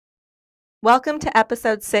Welcome to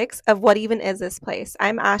episode 6 of What Even Is This Place?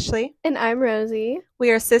 I'm Ashley. And I'm Rosie. We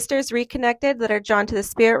are sisters reconnected that are drawn to the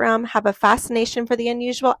spirit realm, have a fascination for the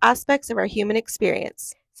unusual aspects of our human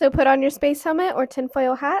experience. So put on your space helmet or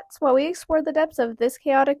tinfoil hats while we explore the depths of this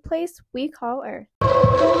chaotic place we call Earth.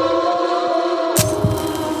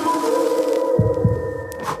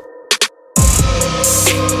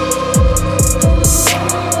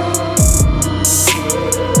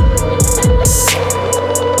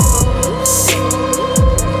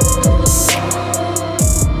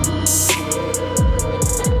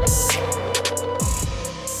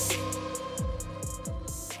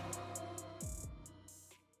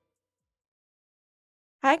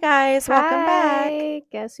 Hi guys, welcome back.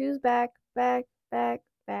 Guess who's back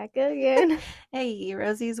again. Hey,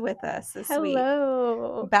 Rosie's with us this week.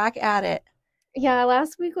 Hello. Back at it. Yeah,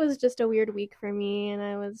 last week was just a weird week for me, and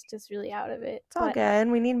I was just really out of it. It's all good.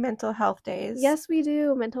 We need mental health days. Yes, we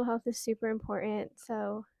do. Mental health is super important.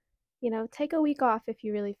 So, take a week off if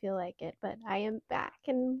you really feel like it. But I am back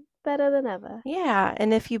and better than ever. Yeah,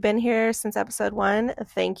 and if you've been here since episode 1,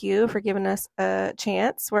 thank you for giving us a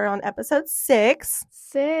chance. We're on episode 6.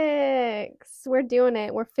 6. We're doing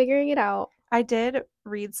it. We're figuring it out. I did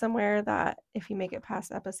read somewhere that if you make it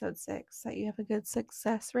past episode 6, that you have a good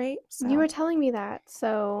success rate. So You were telling me that,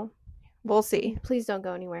 so we'll see. please don't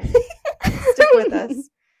go anywhere. Stick with us.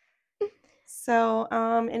 So,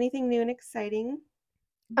 anything new and exciting?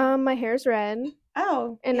 My hair's red,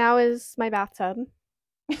 Oh, and now is my bathtub.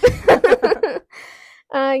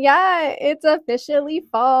 Yeah, it's officially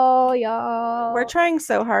fall, y'all. we're trying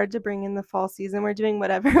so hard to bring in the fall season. We're doing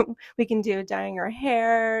whatever we can do, dyeing our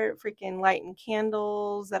hair, freaking lighting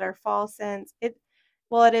candles that are fall scents. It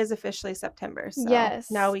is officially September, so Yes.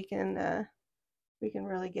 now we can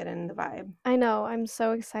really get in the vibe. I know, I'm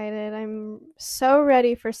so excited. I'm so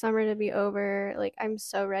ready for summer to be over. Like, I'm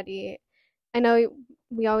so ready. I know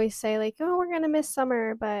we always say, like, oh, we're gonna miss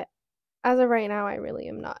summer, but as of right now, I really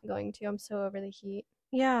am not going to. I'm so over the heat.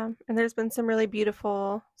 Yeah, and there's been some really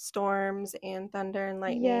beautiful storms and thunder and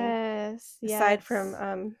lightning. Yes, Aside yes.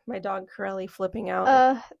 from my dog Corelli flipping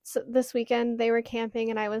out. So this weekend they were camping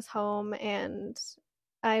and I was home and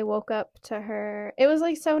I woke up to her. It was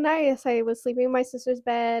like so nice. I was sleeping in my sister's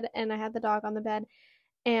bed and I had the dog on the bed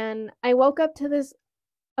and I woke up to this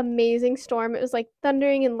amazing storm. It was like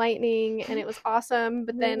thundering and lightning and it was awesome.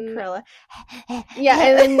 But then Corella. yeah,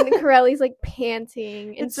 and then Corelli's like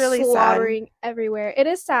panting and It's really slobbering everywhere. It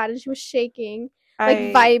is sad, and she was shaking,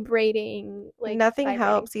 like vibrating. Like nothing vibrating.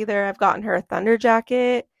 helps either. I've gotten her a thunder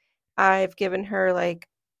jacket. I've given her like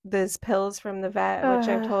these pills from the vet, which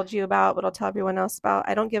I've told you about, but I'll tell everyone else about.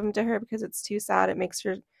 I don't give them to her because it's too sad. It makes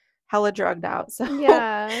her hella drugged out. So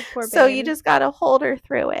yeah, poor so babe. you just gotta hold her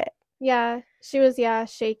through it. Yeah, she was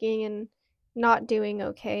shaking and not doing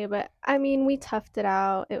okay, but I mean, we toughed it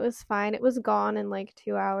out. It was fine. It was gone in like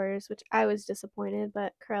 2 hours, which I was disappointed,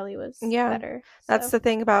 but Corelli was better. That's the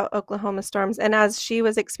thing about Oklahoma storms. And as she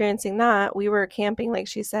was experiencing that, we were camping, like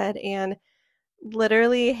she said, and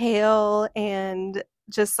literally hail and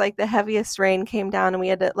just like the heaviest rain came down,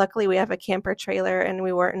 and luckily we have a camper trailer and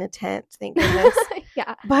we weren't in a tent, thank goodness.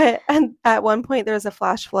 Yeah. But at one point there was a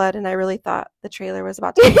flash flood and I really thought the trailer was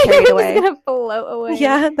about to be carried away. It was gonna float away.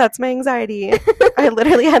 Yeah, that's my anxiety. I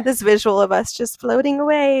literally had this visual of us just floating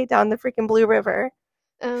away down the freaking Blue River.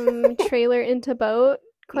 Trailer into boat?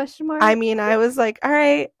 Question mark. I mean, I was like, all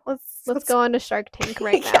right, let's go on to Shark Tank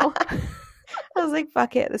right now. I was like,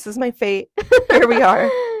 fuck it, this is my fate. Here we are.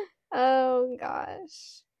 Oh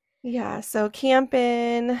gosh. Yeah, so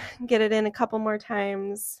camping, get it in a couple more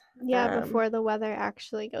times. Yeah, before the weather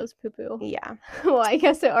actually goes poo-poo. Yeah. Well, I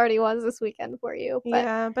guess it already was this weekend for you. But...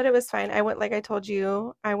 yeah, but it was fine. I went, like I told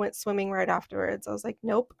you, I went swimming right afterwards. I was like,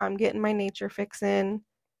 nope, I'm getting my nature fix in.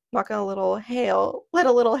 Not gonna let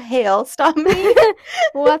a little hail stop me.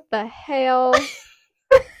 What the hell?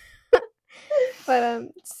 But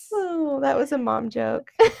oh, that was a mom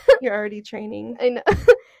joke. You're already training. I know.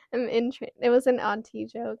 I'm in train. It was an auntie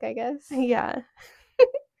joke, I guess. Yeah.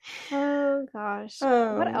 Oh gosh.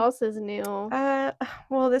 What else is new?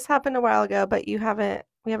 Well, this happened a while ago, but we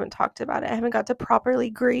haven't talked about it. I haven't got to properly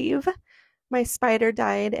grieve my spider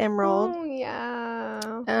dyed Emerald. Oh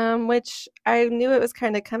yeah. Which I knew it was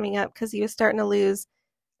kind of coming up because he was starting to lose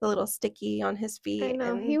the little sticky on his feet. I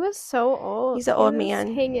know. He was so old. He's an old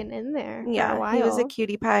man. Hanging in there. Yeah, for a while. He was a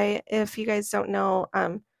cutie pie. If you guys don't know,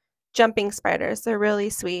 jumping spiders, they're really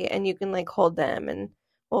sweet and you can like hold them, and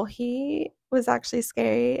well, he was actually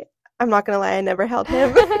scary. I'm not gonna lie, I never held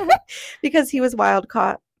him because he was wild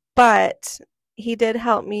caught, but he did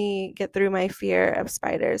help me get through my fear of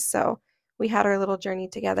spiders. So we had our little journey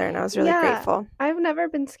together, and I was really grateful. I've never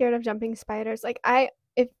been scared of jumping spiders. Like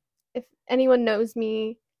if anyone knows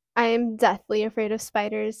me, I am deathly afraid of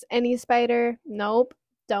spiders. Any spider, nope,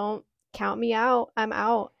 don't count me out. I'm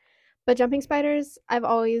out. But jumping spiders, I've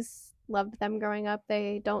always loved them growing up.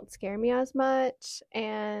 They don't scare me as much.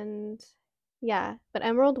 And yeah, but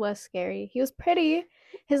Emerald was scary. He was pretty.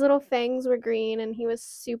 His little fangs were green and he was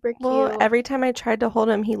super cute. Well, every time I tried to hold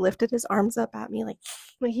him, he lifted his arms up at me like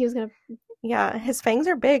he was gonna. Yeah, his fangs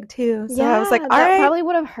are big too. So I was like, all right. Probably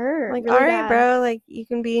would have hurt. Like, really all right, bad. bro, like you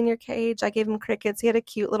can be in your cage. I gave him crickets. He had a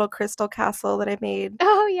cute little crystal castle that I made.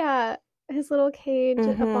 Oh yeah. His little cage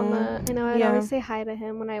up on the. I know I'd always say hi to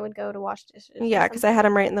him when I would go to wash dishes. Yeah, because I had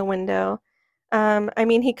him right in the window. I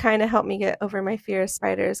mean, he kind of helped me get over my fear of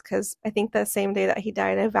spiders because I think the same day that he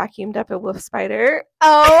died, I vacuumed up a wolf spider.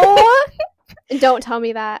 Oh, don't tell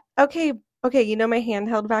me that. Okay, you know my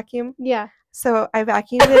handheld vacuum? Yeah. So I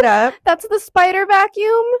vacuumed it up. That's the spider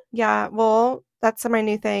vacuum? Yeah, well, that's my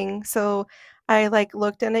new thing. So I like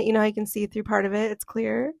looked in it. You know how you can see through part of it? It's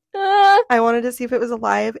clear. I wanted to see if it was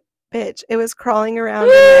alive. Bitch, it was crawling around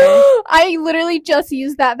in there. I literally just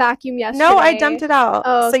used that vacuum yesterday. No, I dumped it out.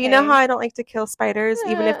 Oh, okay. So you know how I don't like to kill spiders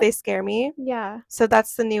even if they scare me? Yeah. So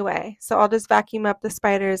that's the new way. So I'll just vacuum up the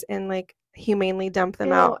spiders and like humanely dump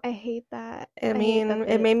them out. I hate that. I mean,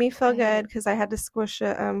 it made me feel good because I had to squish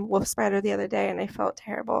a wolf spider the other day and I felt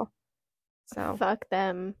terrible. So fuck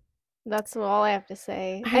them. That's all I have to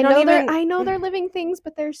say. I know they're living things,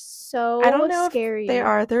 but they're so I don't know scary. If they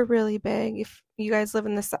are. They're really big. If you guys live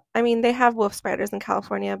in the I mean, they have wolf spiders in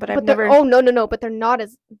California, but I've never. Oh no! But they're not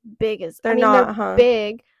as big as. They're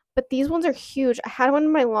big, but these ones are huge. I had one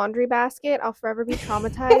in my laundry basket. I'll forever be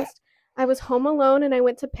traumatized. I was home alone and I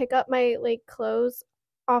went to pick up my clothes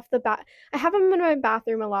off the bat. I have them in my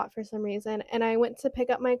bathroom a lot for some reason, and I went to pick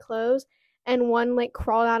up my clothes. And one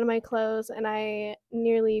crawled out of my clothes and I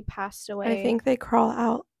nearly passed away. I think they crawl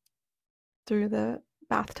out through the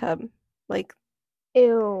bathtub.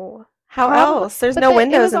 Ew. How else? There's no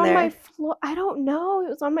windows in there. It was on my floor. I don't know. It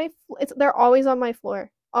was on my they're always on my floor.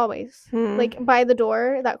 Always. By the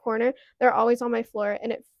door, that corner, they're always on my floor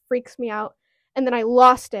and it freaks me out. And then I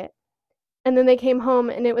lost it. And then they came home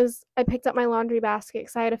and I picked up my laundry basket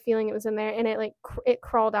because I had a feeling it was in there and it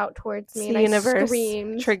crawled out towards me and I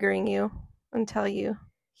screamed. Triggering you until you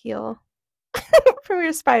heal from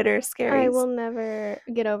your spider scaries. I will never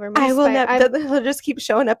get over my I will never. They'll just keep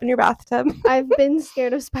showing up in your bathtub. I've been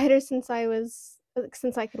scared of spiders since I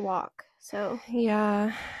could walk. So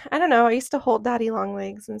yeah, I don't know. I used to hold daddy long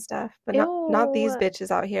legs and stuff, but not these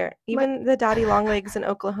bitches out here. Even the daddy long legs in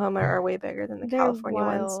Oklahoma are way bigger than the California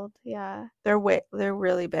ones. Yeah, they're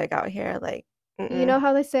really big out here. You know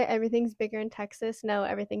how they say everything's bigger in Texas? No,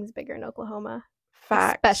 everything's bigger in Oklahoma.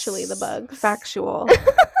 Facts. Especially the bugs. Factual.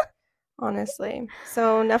 Honestly.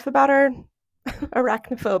 So enough about our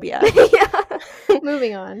arachnophobia. Yeah.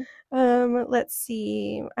 Moving on. Let's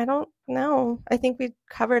see. I don't know. I think we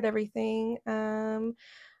covered everything. Of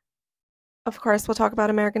course, we'll talk about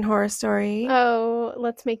American Horror Story. Oh,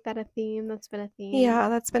 let's make that a theme. That's been a theme. Yeah,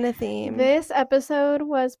 that's been a theme. This episode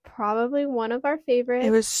was probably one of our favorites.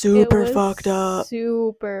 It was super fucked up.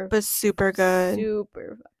 But super good.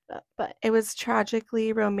 Super fucked up. But it was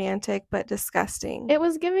tragically romantic but disgusting. It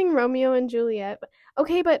was giving Romeo and Juliet.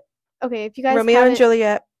 Okay, if you guys Romeo and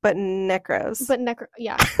Juliet, but necros.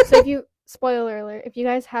 Yeah. So if you spoiler alert, if you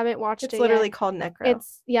guys haven't watched it's literally called Necro.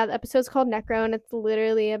 The episode's called Necro, and it's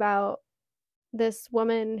literally about this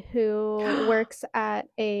woman who works at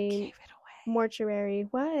a mortuary.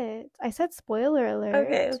 What? I said spoiler alert.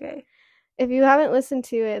 Okay. If you haven't listened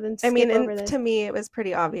to it, then skip over this. To me, it was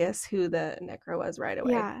pretty obvious who the necro was right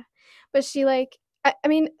away. Yeah. But she I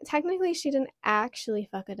mean, technically she didn't actually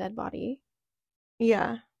fuck a dead body.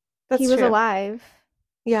 Yeah. That's He was alive.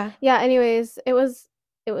 Yeah. Yeah, anyways, it was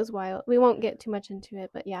wild. We won't get too much into it,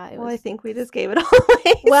 but yeah, I think we just gave it all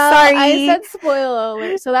away. Well, sorry. I said spoiler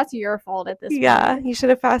alert, so that's your fault at this point. Yeah, you should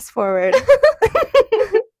have fast forward.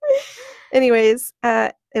 Anyways,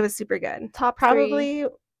 it was super good. Probably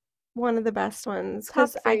one of the best ones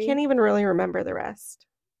because I can't even really remember the rest.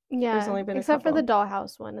 Yeah, there's only been except for the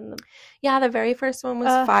dollhouse one and the very first one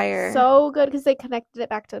was fire. So good because they connected it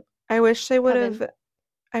back to. I wish they would have.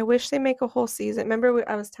 I wish they make a whole season. Remember,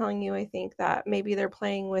 I was telling you, I think that maybe they're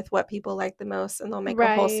playing with what people like the most, and they'll make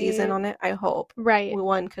a whole season on it. I hope. Right.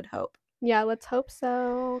 One could hope. Yeah, let's hope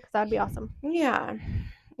so because that'd be awesome. Yeah.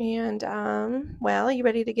 And well, you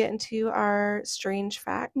ready to get into our strange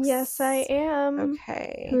facts? Yes, I am.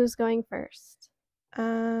 Okay. Who's going first?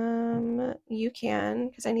 You can,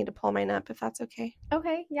 because I need to pull mine up if that's okay.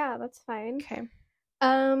 Okay, yeah, that's fine. Okay.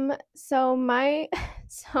 So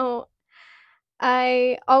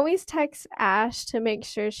I always text Ash to make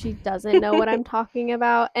sure she doesn't know what I'm talking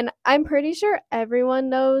about, and I'm pretty sure everyone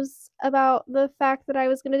knows about the fact that I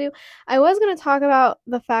was gonna do. I was gonna talk about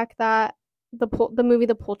the fact that the movie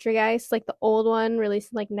The Poltergeist, like the old one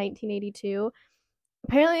released in like 1982,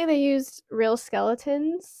 apparently they used real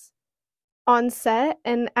skeletons on set,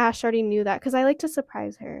 and Ash already knew that because I like to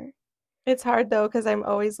surprise her. It's hard though because I'm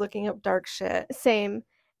always looking up dark shit. Same.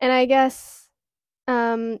 And I guess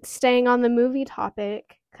staying on the movie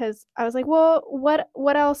topic, because I was like, well,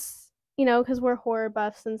 what else, because we're horror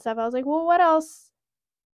buffs and stuff. I was like, well, what else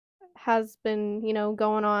has been,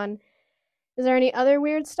 going on? Is there any other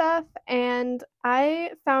weird stuff? And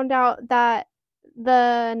I found out that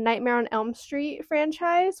the Nightmare on Elm Street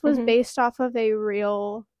franchise was based off of a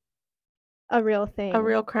real thing. A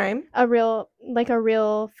real crime? A real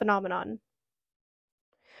phenomenon.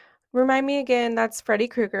 Remind me again, that's Freddy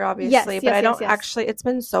Krueger, obviously, Yes, but I don't yes. actually, it's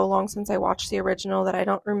been so long since I watched the original that I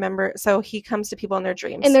don't remember. So he comes to people in their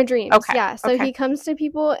dreams. In their dreams, okay. yeah. So okay. he comes to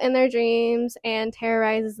people in their dreams and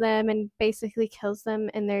terrorizes them and basically kills them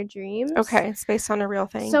in their dreams. Okay, it's based on a real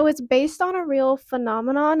thing. So it's based on a real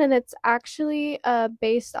phenomenon, and it's actually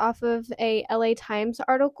based off of a LA Times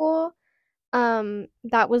article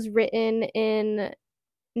that was written in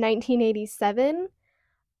 1987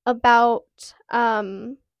 about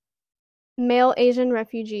male Asian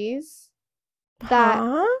refugees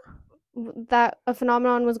that a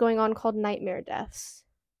phenomenon was going on called nightmare deaths.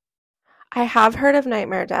 I have heard of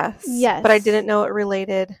nightmare deaths. Yes. But I didn't know it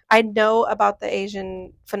related. I know about the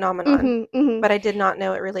Asian phenomenon, but I did not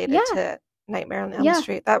know it related to Nightmare on Elm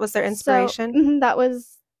Street. That was their inspiration. So, that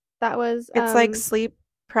was it's like sleep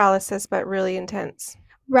paralysis but really intense.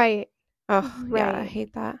 Right. Oh, right. Yeah, I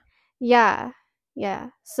hate that. Yeah.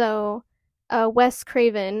 So, Wes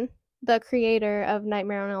Craven, the creator of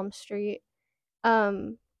Nightmare on Elm Street,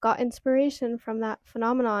 got inspiration from that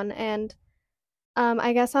phenomenon, and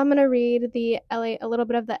I guess I'm gonna read a little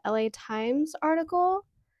bit of the LA Times article.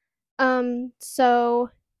 So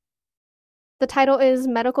the title is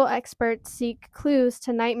 "Medical Experts Seek Clues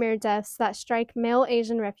to Nightmare Deaths That Strike Male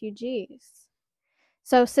Asian Refugees."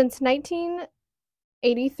 So since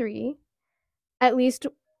 1983, at least.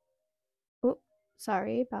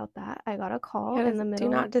 Sorry about that. I got a call in the middle.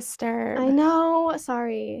 Do not disturb. I know.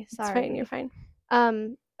 Sorry. It's fine. You're fine.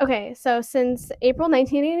 Okay, so since April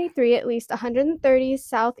 1983, at least 130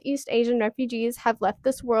 Southeast Asian refugees have left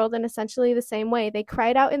this world in essentially the same way. They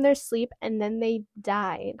cried out in their sleep and then they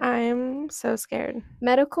died. I'm so scared.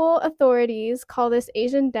 Medical authorities call this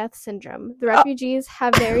Asian death syndrome. The refugees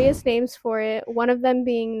have various names for it, one of them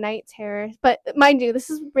being night terror. But mind you, this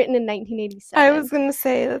is written in 1987. I was going to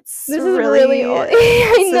say, this is really old.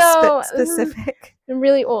 I know. Specific.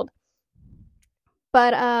 Really old.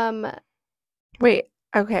 But, wait.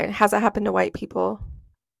 Okay, has it happened to white people?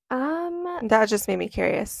 That just made me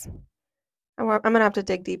curious. I'm gonna have to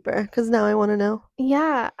dig deeper because now I want to know.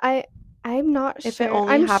 Yeah, I'm not sure. If it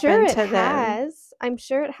only happened to them. I'm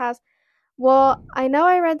sure it has. Well, I know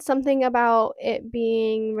I read something about it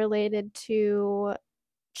being related to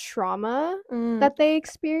trauma that they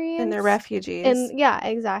experienced. And they're refugees. And yeah,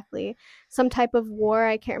 exactly. Some type of war.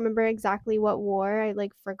 I can't remember exactly what war. I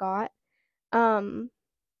forgot.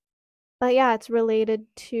 But yeah, it's related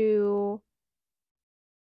to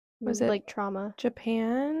trauma.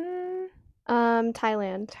 Japan?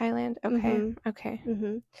 Thailand. Okay. Okay.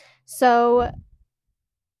 So,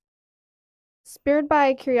 spurred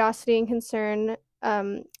by curiosity and concern,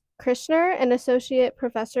 Krishner, an associate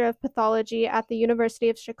professor of pathology at the University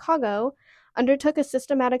of Chicago, undertook a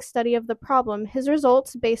systematic study of the problem. His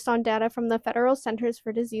results, based on data from the Federal Centers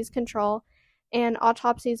for Disease Control and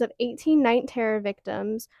autopsies of 18 night terror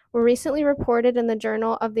victims, were recently reported in the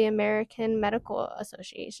Journal of the American Medical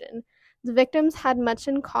Association. The victims had much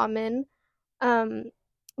in common,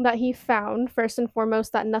 that he found, first and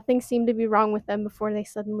foremost, that nothing seemed to be wrong with them before they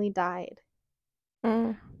suddenly died.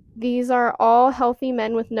 These are all healthy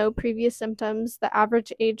men with no previous symptoms. The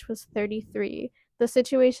average age was 33. The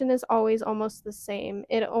situation is always almost the same.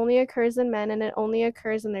 It only occurs in men, and it only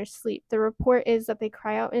occurs in their sleep. The report is that they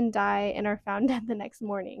cry out and die and are found dead the next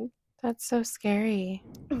morning. That's so scary.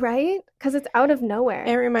 Right? Because it's out of nowhere.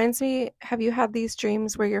 It reminds me, have you had these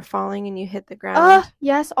dreams where you're falling and you hit the ground?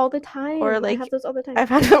 Yes, all the time. Or I have those all the time. I've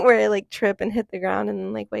had it where I trip and hit the ground and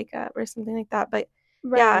then wake up or something like that. But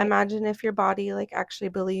yeah, imagine if your body actually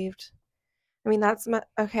believed. I mean, that's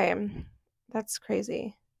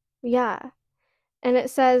crazy. Yeah. And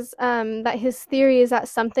it says that his theory is that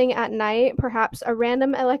something at night, perhaps a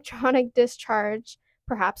random electronic discharge,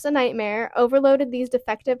 perhaps a nightmare, overloaded these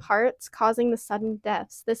defective hearts, causing the sudden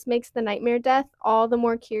deaths. This makes the nightmare death all the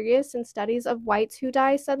more curious, and studies of whites who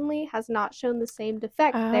die suddenly has not shown the same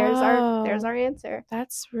defect. There's our answer.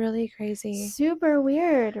 That's really crazy. Super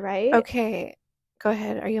weird, right? Okay, go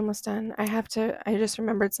ahead. Are you almost done? I just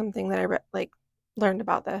remembered something that I learned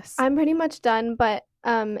about this. I'm pretty much done, but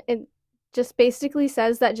it just basically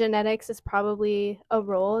says that genetics is probably a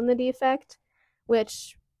role in the defect,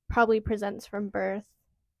 which probably presents from birth.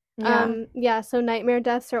 So nightmare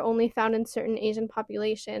deaths are only found in certain Asian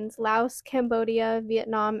populations: Laos, Cambodia,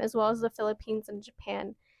 Vietnam, as well as the Philippines and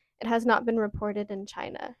Japan. It has not been reported in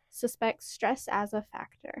China. Suspects stress as a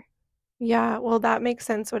factor. Yeah, well, that makes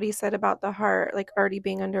sense what he said about the heart, like already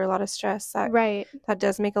being under a lot of stress. Right. That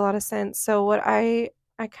does make a lot of sense. So what I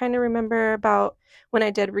kind of remember about when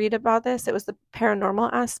I did read about this, it was the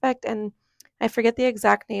paranormal aspect, and I forget the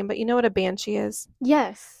exact name, but you know what a banshee is?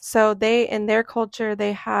 Yes. So they, in their culture,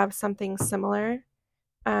 they have something similar.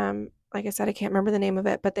 Like I said, I can't remember the name of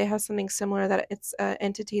it, but they have something similar that it's an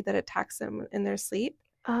entity that attacks them in their sleep.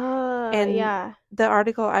 And yeah. the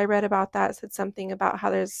article I read about that said something about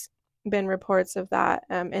how there's been reports of that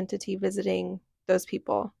entity visiting those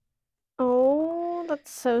people. Oh,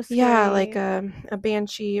 that's so scary. Yeah, like a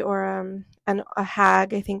banshee or a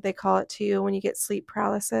hag, I think they call it too, when you get sleep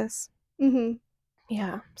paralysis. Mm-hmm.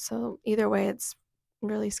 Yeah, so either way, it's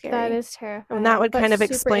really scary. That is terrifying. And that would kind of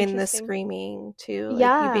explain the screaming too,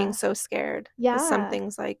 like you being so scared. Yeah.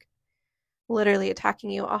 Something's like literally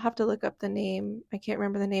attacking you. I'll have to look up the name. I can't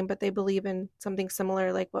remember the name, but they believe in something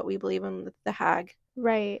similar like what we believe in with the hag.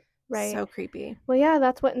 Right. So creepy. Well, yeah,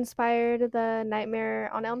 that's what inspired the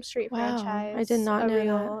Nightmare on Elm Street franchise. I did not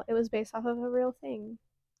know that. It was based off of a real thing.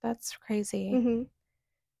 That's crazy. Mm-hmm.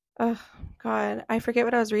 Oh, God. I forget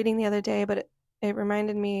what I was reading the other day, but it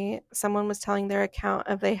reminded me, someone was telling their account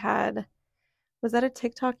of was that a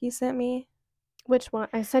TikTok you sent me? Which one?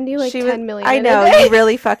 I send you like 10 million. I know, you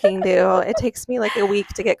really fucking do. It takes me like a week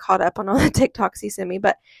to get caught up on all the TikToks you sent me,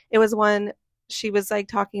 but it was one, she was like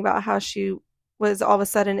talking about how she was all of a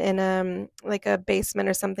sudden in like a basement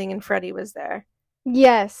or something, and Freddy was there.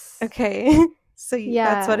 Yes. Okay. So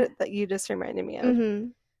that's what that you just reminded me of. Mm-hmm.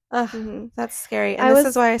 Ugh, mm-hmm. That's scary. And this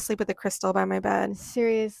is why I sleep with a crystal by my bed.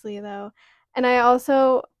 Seriously though. And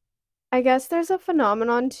I guess there's a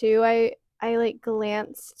phenomenon too. I like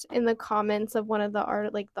glanced in the comments of one of the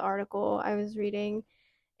article I was reading,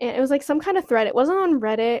 and it was like some kind of thread. It wasn't on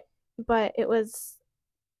Reddit, but it was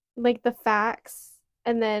like the facts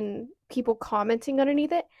and then people commenting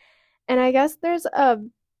underneath it. And I guess there's a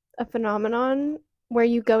phenomenon where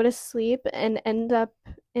you go to sleep and end up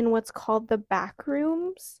in what's called the back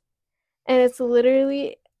rooms. And it's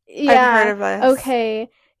literally, yeah. I've heard of this. Okay.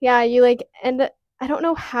 Yeah, you like end up, I don't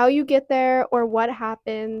know how you get there or what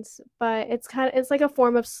happens, but it's like a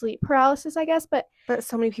form of sleep paralysis, I guess. But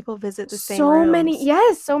so many people visit the same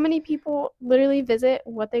rooms. So many people literally visit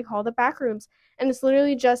what they call the back rooms. And it's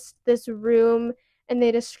literally just this room, and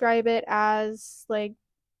they describe it as like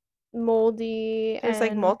moldy. There's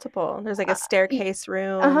like multiple. There's like a staircase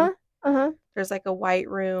room. There's like a white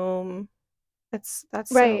room. That's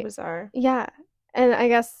so bizarre. Yeah. And I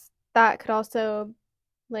guess that could also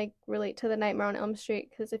like relate to the Nightmare on Elm Street,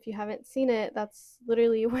 because if you haven't seen it, that's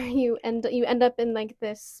literally where you end up in like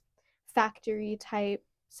this factory type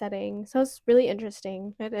setting. So it's really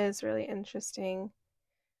interesting. It is really interesting.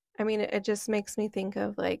 I mean, it just makes me think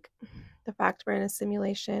of like the fact we're in a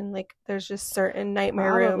simulation. Like there's just certain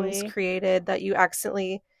nightmare rooms created that you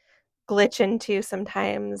accidentally glitch into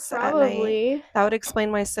sometimes at night. That would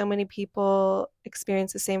explain why so many people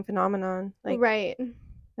experience the same phenomenon. Like, right.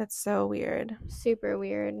 That's so weird. Super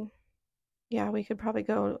weird. Yeah, we could probably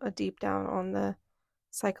go a deep down on the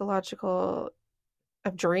psychological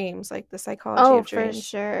of dreams, like the psychology of dreams. Oh, for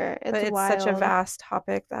sure. It's such a vast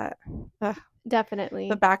topic that definitely.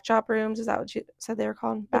 The backdrop rooms, is that what you said they were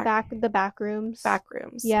called? The back rooms. Back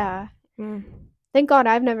rooms. Yeah. Thank God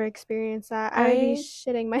I've never experienced that. I would be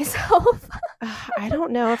shitting myself. I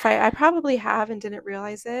don't know if I probably have and didn't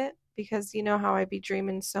realize it, because you know how I'd be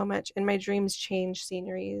dreaming so much, and my dreams change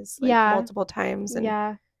sceneries multiple times, and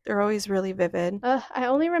they're always really vivid. I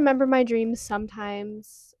only remember my dreams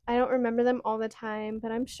sometimes. I don't remember them all the time,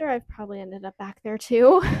 but I'm sure I've probably ended up back there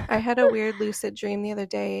too. I had a weird lucid dream the other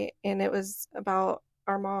day, and it was about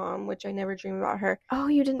our mom, which I never dream about her. Oh,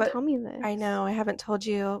 you didn't tell me this. I know, I haven't told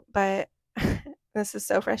you, but this is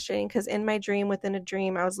so frustrating, because in my dream within a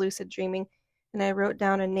dream, I was lucid dreaming, and I wrote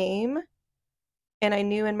down a name, and I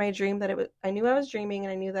knew in my dream that I knew I was dreaming,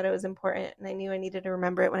 and I knew that it was important, and I knew I needed to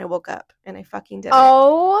remember it when I woke up, and I fucking did it.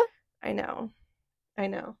 Oh. I know.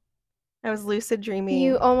 I was lucid You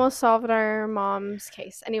dreaming. almost solved our mom's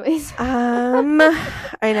case. Anyways. I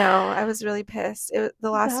know. I was really pissed. The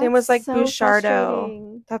last name That's was like so Bouchardo.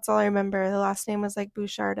 frustrating. That's all I remember. The last name was like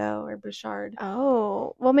Bouchardo or Bouchard.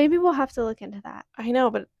 Oh, well, maybe we'll have to look into that. I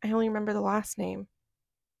know, but I only remember the last name.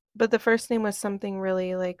 But the first name was something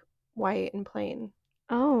really like white and plain.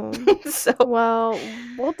 Oh, So well,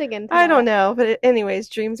 we'll dig into I don't that. know. But anyways,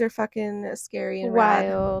 dreams are fucking scary and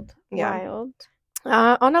rad. Wild, Yeah. wild.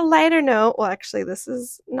 On a lighter note, well, actually, this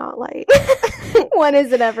is not light. When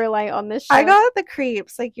is it ever light on this show? I got the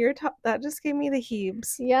creeps. Like that just gave me the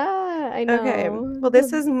heebs. Yeah, I know. Okay. Well,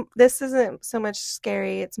 this isn't so much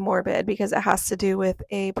scary. It's morbid because it has to do with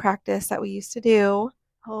a practice that we used to do.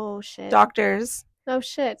 Oh shit. Doctors. Oh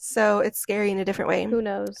shit. So it's scary in a different way. Who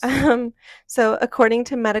knows? So according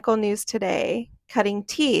to Medical News Today, cutting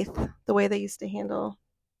teeth, the way they used to handle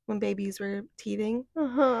when babies were teething.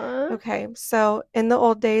 Okay, so in the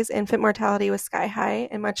old days, infant mortality was sky high,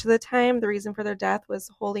 and much of the time, the reason for their death was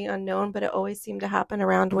wholly unknown, but it always seemed to happen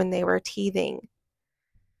around when they were teething.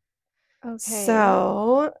 Okay.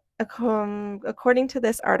 So, according to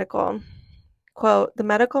this article, quote, the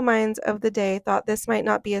medical minds of the day thought this might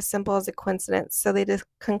not be as simple as a coincidence, so they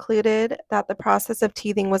concluded that the process of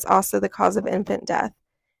teething was also the cause of infant death.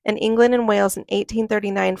 In England and Wales in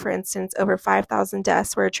 1839, for instance, over 5,000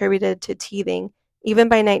 deaths were attributed to teething. Even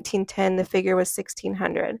by 1910, the figure was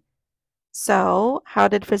 1,600. So, how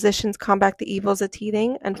did physicians combat the evils of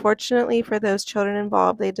teething? Unfortunately for those children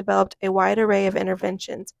involved, they developed a wide array of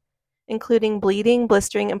interventions, including bleeding,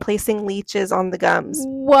 blistering, and placing leeches on the gums.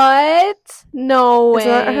 What? No way.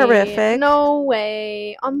 Isn't that horrific? No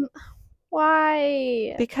way.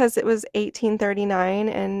 Why? Because it was 1839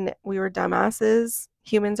 and we were dumbasses.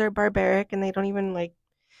 Humans are barbaric and they don't even like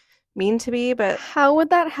mean to be, but how would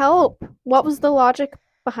that help? What was the logic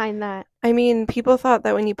behind that? I mean, people thought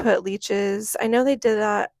that when you put leeches, I know they did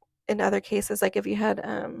that in other cases, like if you had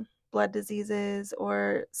blood diseases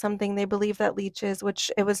or something, they believe that leeches, which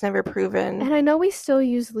it was never proven. And I know we still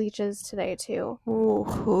use leeches today too.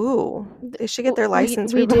 Ooh, they should get their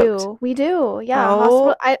license revoked. We do. Yeah.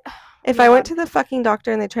 Oh, if I went to the fucking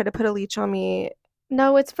doctor and they tried to put a leech on me.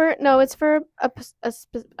 No, it's for a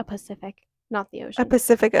Pacific, not the ocean. A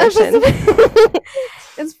Pacific Ocean.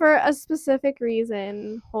 It's for a specific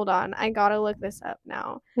reason. Hold on, I gotta look this up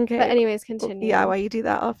now. Okay. But anyways, continue. Yeah, while you do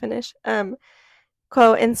that, I'll finish.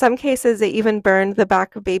 Quote, in some cases, they even burned the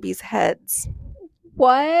back of babies' heads.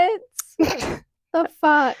 What? The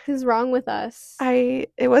fuck is wrong with us?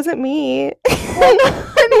 It wasn't me.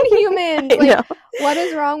 I mean, humans. I know. What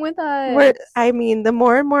is wrong with us? I mean, the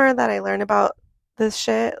more and more that I learn about this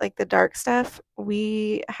shit, like the dark stuff,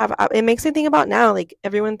 it makes me think about now, like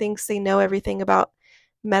everyone thinks they know everything about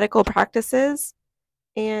medical practices,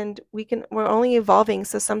 and we're only evolving,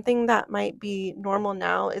 so something that might be normal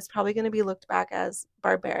now is probably going to be looked back as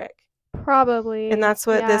barbaric. Probably. And that's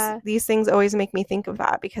what these things always make me think of,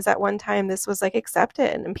 that because at one time this was like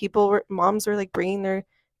accepted and moms were like bringing their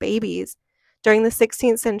babies. During the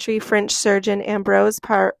 16th century, French surgeon Ambroise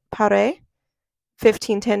Paré,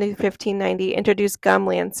 1510 to 1590, introduced gum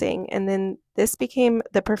lancing, and then this became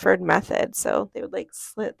the preferred method. So they would like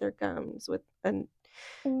slit their gums with a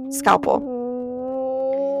scalpel.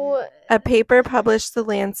 A paper published in The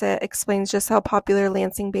Lancet explains just how popular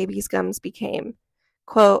lancing babies' gums became.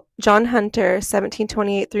 Quote, John Hunter,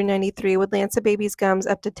 1728 through 93, would lance a baby's gums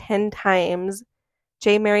up to 10 times.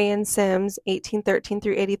 J. Marion Sims, 1813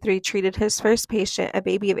 through 83, treated his first patient, a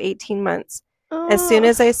baby of 18 months. As soon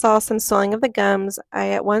as I saw some swelling of the gums,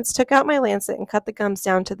 I at once took out my lancet and cut the gums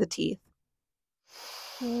down to the teeth.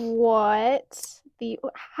 What?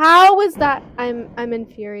 How is that? I'm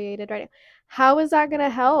infuriated right now. How is that gonna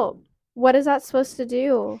help? What is that supposed to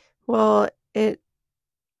do? Well, it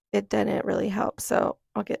didn't really help, so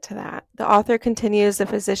I'll get to that. The author continues, the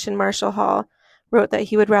physician Marshall Hall wrote that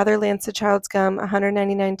he would rather lance a child's gum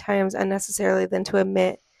 199 times unnecessarily than to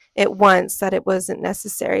admit it once that it wasn't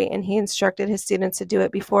necessary, and he instructed his students to do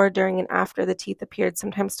it before, during, and after the teeth appeared,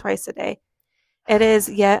 sometimes twice a day. It is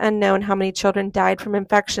yet unknown how many children died from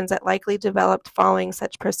infections that likely developed following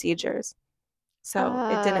such procedures. So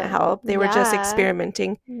it didn't help. They were just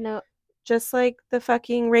experimenting. No. Just like the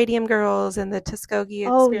fucking Radium Girls and the Tuskegee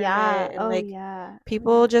experiment. And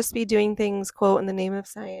people just be doing things, quote, in the name of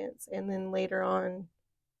science, and then later on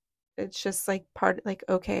it's just like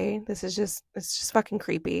okay, it's just fucking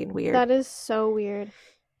creepy and weird. That is so weird.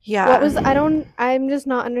 Yeah. I'm just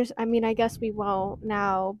not I mean, I guess we won't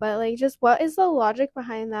now, but like, just what is the logic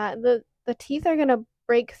behind that? The teeth are gonna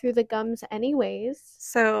break through the gums anyways.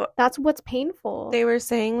 So that's what's painful. They were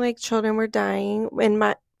saying like children were dying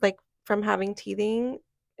from having teething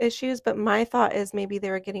issues, but my thought is maybe they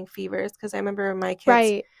were getting fevers because I remember when my kids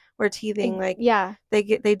Right. were teething, like Yeah.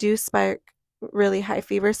 they do spike really high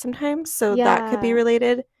fevers sometimes, so that could be Yeah.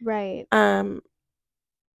 related. Right.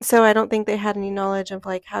 So I don't think they had any knowledge of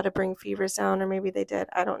like how to bring fevers down, or maybe they did.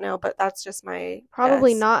 I don't know, but that's just my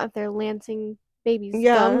Probably guess. not if they're lancing babies'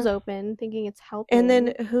 Yeah. gums open, thinking it's helping. And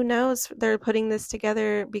then who knows? They're putting this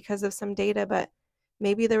together because of some data, but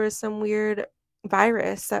maybe there was some weird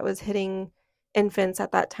virus that was hitting infants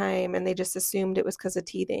at that time, and they just assumed it was because of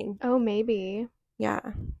teething. Oh, maybe. Yeah,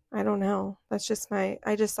 I don't know. That's just I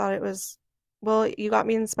just thought it was, well, you got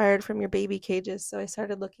me inspired from your baby cages, so I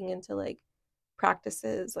started looking into like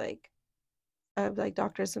practices like of like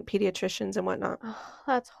doctors and pediatricians and whatnot. Oh,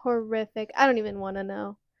 that's horrific. I don't even want to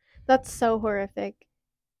know. That's so horrific.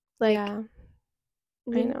 Like, Yeah, I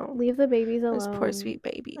leave, know. leave the babies alone. Those poor sweet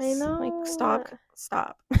babies. I know. Like,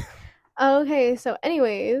 stop. Okay, so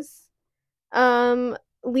anyways,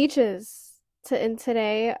 leeches in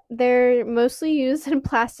today, they're mostly used in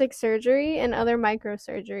plastic surgery and other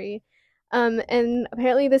microsurgery. And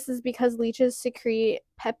apparently this is because leeches secrete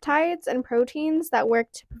peptides and proteins that work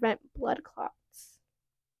to prevent blood clots.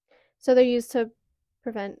 So they're used to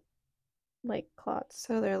prevent like clots.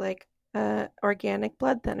 So they're like organic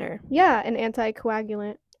blood thinner. Yeah, an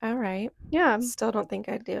anticoagulant. All right. Yeah. Still don't think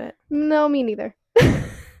I'd do it. No, me neither.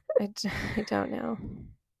 I don't know.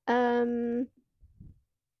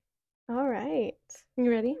 All right. You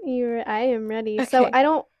ready? I am ready. Okay. So I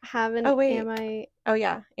don't have an Oh, wait. Am I Oh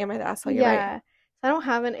yeah, am I the asshole? You're right. I don't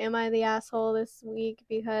have an Am I the Asshole this week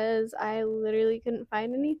because I literally couldn't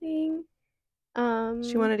find anything.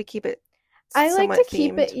 She wanted to keep it I like to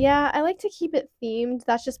keep it, themed. yeah, I like to keep it themed.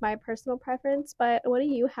 That's just my personal preference, but what do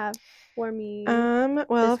you have for me? Well,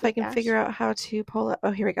 this if I week, can Ash? figure out how to pull up.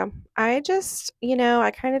 Oh, here we go. I just,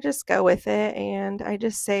 I kind of just go with it, and I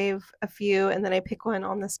just save a few, and then I pick one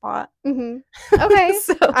on the spot. Okay,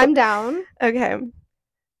 So, I'm down. Okay.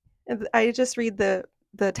 I just read the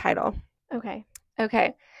title. Okay.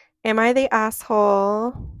 Okay. Am I the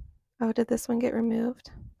asshole? Oh, did this one get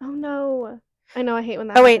removed? Oh no. I know, I hate when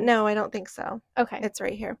that Oh, wait, happens. no, I don't think so. Okay. It's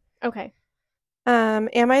right here. Okay. Am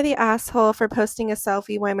I the asshole for posting a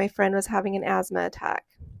selfie while my friend was having an asthma attack?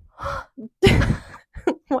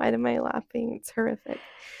 Why am I laughing? It's horrific.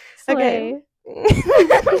 Slay. Okay.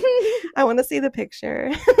 I want to see the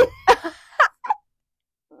picture.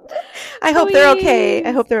 I hope they're okay.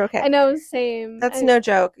 I hope they're okay. I know, same. That's no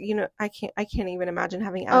joke. I can't even imagine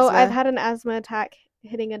having asthma. Oh, I've had an asthma attack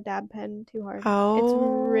hitting a dab pen too hard. Oh. It's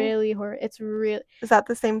really hard. Is that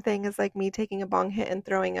the same thing as like me taking a bong hit and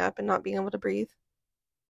throwing up and not being able to breathe?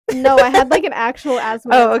 No, I had like an actual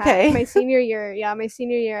asthma attack. Okay. My senior year,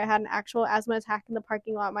 I had an actual asthma attack in the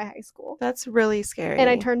parking lot of my high school. That's really scary. And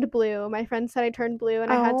I turned blue. My friend said I turned blue,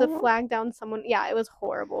 and I had to Oh. flag down someone. Yeah, it was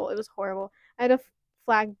horrible. It was horrible. I had to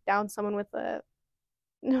flag down someone with a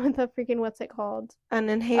freaking, what's it called? An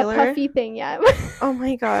inhaler? A puffy thing, yeah. Oh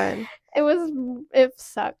my god. It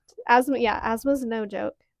sucked. Asthma's no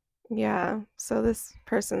joke. Yeah. So this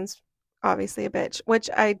person's obviously a bitch, which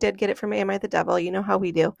I did get it from Am I the Devil? You know how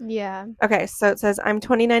we do. Yeah. Okay, so it says, I'm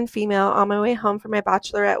 29 female on my way home from my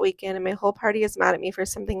bachelorette weekend, and my whole party is mad at me for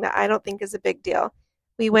something that I don't think is a big deal.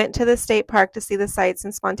 We went to the state park to see the sights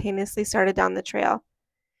and spontaneously started down the trail.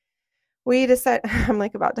 We decided, I'm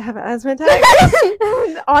like about to have an asthma attack.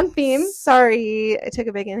 On theme. Sorry, I took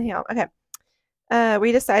a big inhale. Okay.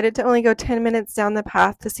 We decided to only go 10 minutes down the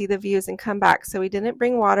path to see the views and come back, so we didn't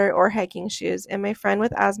bring water or hiking shoes, and my friend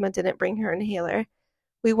with asthma didn't bring her inhaler.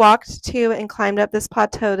 We walked to and climbed up this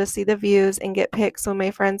plateau to see the views and get pics when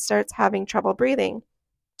my friend starts having trouble breathing.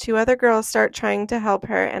 2 other girls start trying to help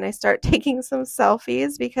her, and I start taking some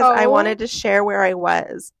selfies because I wanted to share where I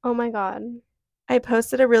was. Oh my god. I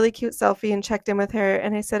posted a really cute selfie and checked in with her,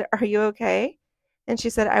 and I said, "Are you okay?" And she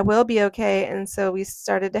said, "I will be okay," and so we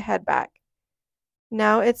started to head back.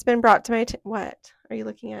 Now it's been brought to my what are you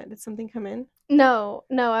looking at? Did something come in? No,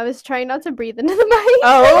 I was trying not to breathe into the mic.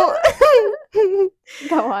 Oh.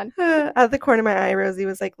 Go on. Out of the corner of my eye, Rosie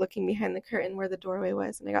was like looking behind the curtain where the doorway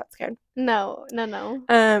was, and I got scared. No.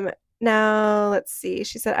 Now let's see.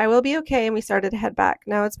 She said, "I will be okay," and we started to head back.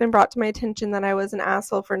 Now it's been brought to my attention that I was an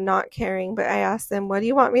asshole for not caring, but I asked them, "What do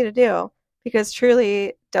you want me to do?" Because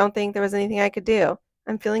truly don't think there was anything I could do.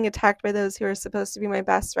 I'm feeling attacked by those who are supposed to be my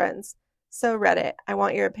best friends. So Reddit, I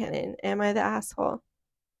want your opinion. Am I the asshole?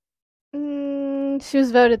 She was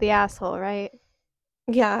voted the asshole, right?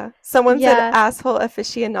 Yeah. Someone said asshole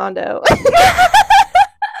aficionado.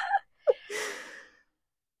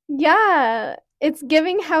 Yeah. It's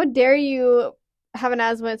giving how dare you have an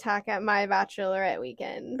asthma attack at my bachelorette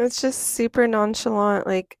weekend. It's just super nonchalant.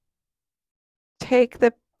 Like, take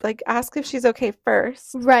the like ask if she's okay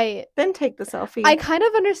first, Right. then take the selfie. I kind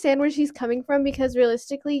of understand where she's coming from because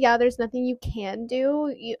realistically, yeah, there's nothing you can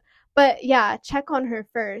do. But yeah, check on her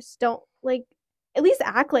first. Don't like at least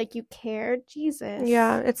act like you care. Jesus.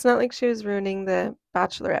 Yeah, it's not like she was ruining the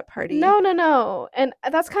bachelorette party. No, no, no. And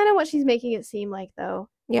that's kind of what she's making it seem like, though.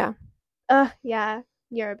 Yeah. Yeah,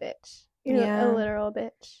 you're a bitch. You're Yeah. a literal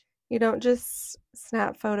bitch. You don't just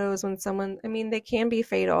snap photos when someone, I mean, they can be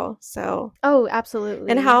fatal, so. Oh, absolutely.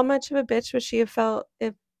 And how much of a bitch would she have felt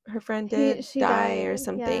if her friend did she die died, or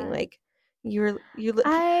something? yeah. Like,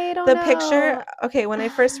 I don't the know. picture, okay, when I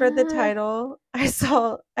first read the title, I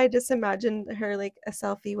just imagined her, like, a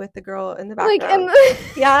selfie with the girl in the background.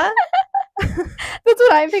 Yeah? That's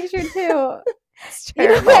what I pictured too. It's You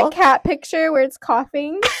know terrible. that cat picture where it's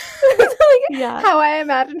coughing? That's like Yeah. how I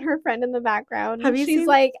imagine her friend in the background. Have you She's seen-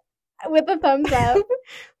 like with a thumbs up.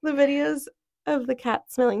 The videos of the cat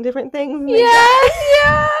smelling different things.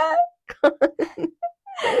 Yeah.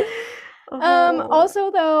 Oh.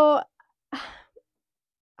 Also though,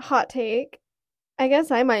 hot take. I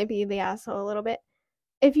guess I might be the asshole a little bit.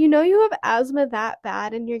 If you know you have asthma that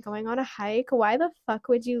bad and you're going on a hike, why the fuck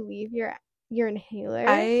would you leave your inhaler?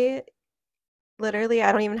 I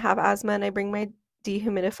don't even have asthma, and I bring my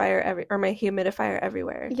dehumidifier my humidifier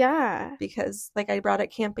everywhere. Yeah. Because like I brought it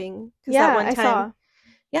camping. Yeah, that one I time, saw.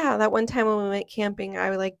 Yeah, that one time when we went camping,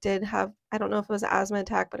 I like did have, I don't know if it was an asthma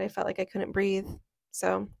attack, but I felt like I couldn't breathe.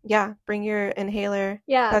 So yeah, bring your inhaler.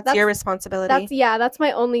 Yeah, That's your responsibility. That's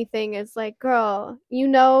my only thing is like, girl, you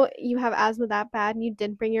know you have asthma that bad and you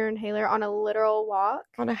didn't bring your inhaler on a literal walk.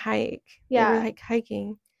 On a hike. Yeah. They were like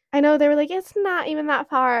hiking. I know they were like, it's not even that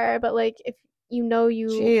far, but like if you know you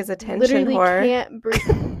Jeez, attention literally whore. can't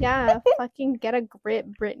breathe. Yeah, fucking get a grip,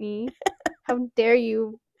 Brittany. How dare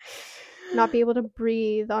you not be able to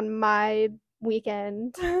breathe on my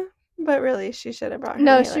weekend? But really, she should have brought her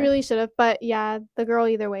No, inhaler. she really should have. But yeah, the girl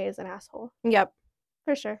either way is an asshole. Yep.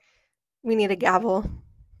 For sure. We need a gavel.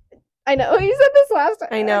 I know. You said this last time.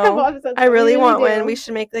 I know. I really want one. We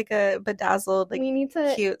should make like a bedazzled, like we need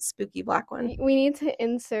to, cute, spooky black one. We need to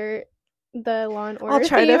insert the Law and Order I'll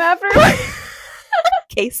try theme to after.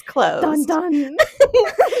 Case closed. Dun dun.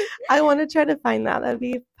 I want to try to find that. That'd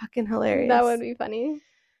be fucking hilarious. That would be funny.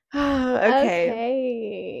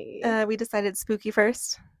 Okay. We decided spooky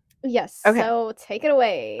first. Yes. Okay. So take it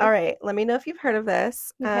away. All right. Let me know if you've heard of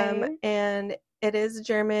this. Okay. And it is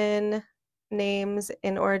German names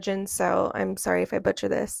in origin, so I'm sorry if I butcher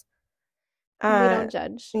this. We don't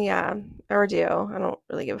judge. Yeah, or do. I don't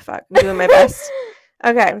really give a fuck. I'm doing my best.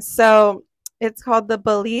 Okay, so it's called the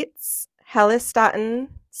Belitz Hellistatten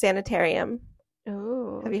Sanitarium.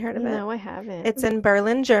 Oh. Have you heard of it? No, I haven't. It's in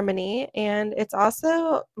Berlin, Germany, and it's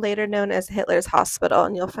also later known as Hitler's Hospital,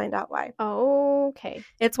 and you'll find out why. Okay.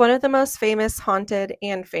 It's one of the most famous haunted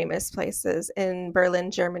and famous places in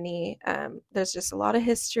Berlin, Germany. There's just a lot of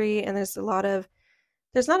history, and there's not a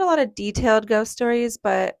lot of detailed ghost stories,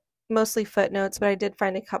 but mostly footnotes. But I did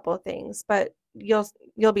find a couple of things. But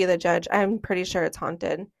you'll be the judge. I'm pretty sure it's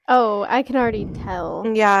haunted. Oh, I can already tell.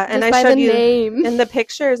 Yeah, and Just I by showed the you name. in the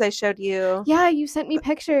pictures. I showed you. Yeah, you sent me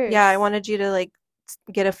pictures. Yeah, I wanted you to like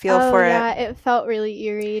get a feel for Yeah, it. it felt really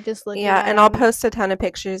eerie just looking Yeah, at and I'll them. post a ton of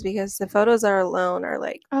pictures because the photos are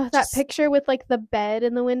like Oh, that just- picture with like the bed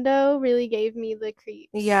in the window really gave me the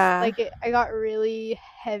creeps. Yeah. Like I got really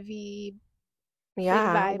heavy.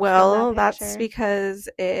 Yeah, vibes from well, that that's picture. because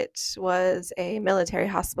it was a military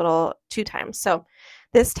hospital 2 times. So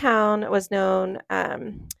this town was known,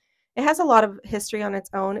 it has a lot of history on its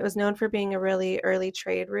own. It was known for being a really early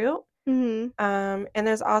trade route. Mm-hmm. And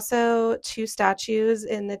there's also 2 statues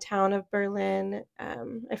in the town of Berlin.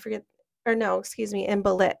 In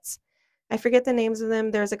Belitz. I forget the names of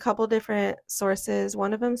them. There's a couple different sources.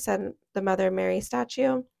 One of them said the Mother Mary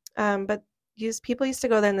statue. But people used to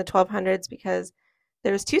go there in the 1200s because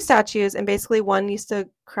there was 2 statues, and basically one used to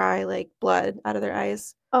cry like blood out of their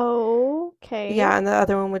eyes. Okay. Yeah, and the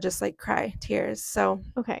other one would just like cry tears. So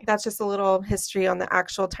Okay. that's just a little history on the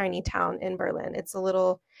actual tiny town in Berlin. It's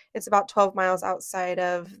about 12 miles outside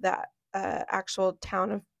of that actual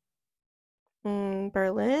town of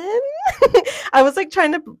Berlin. I was like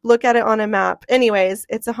trying to look at it on a map. Anyways,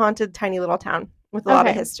 it's a haunted tiny little town with a lot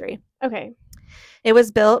of Okay. history. Okay. It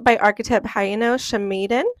was built by architect Heino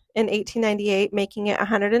Schmieden in 1898, making it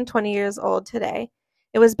 120 years old today.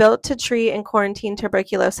 It was built to treat and quarantine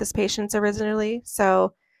tuberculosis patients originally,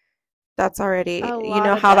 so that's already, you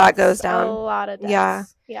know how that goes down. A lot of deaths. Yeah.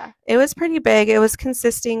 Yeah. It was pretty big. It was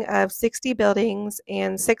consisting of 60 buildings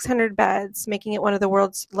and 600 beds, making it one of the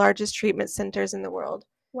world's largest treatment centers in the world.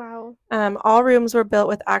 Wow. All rooms were built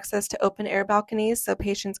with access to open air balconies so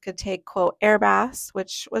patients could take, quote, air baths,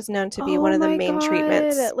 which was known to be one Oh of the my main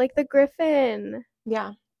treatments. God. Like the Griffin.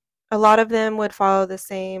 Yeah. A lot of them would follow the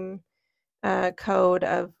same code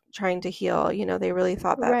of trying to heal. You know, they really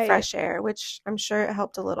thought that Right. fresh air, which I'm sure it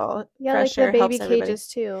helped a little. Yeah, like Fresh the air baby helps everybody. cages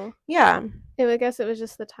too. Yeah. I guess it was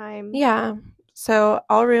just the time. Yeah. So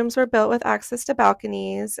all rooms were built with access to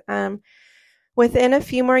balconies. Within a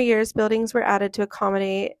few more years, buildings were added to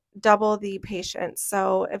accommodate double the patients.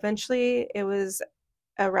 So eventually it was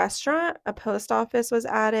a restaurant, a post office was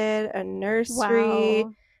added, a nursery,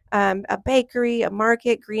 Wow. a bakery, a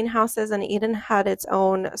market, greenhouses, and it even had its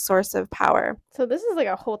own source of power. So this is like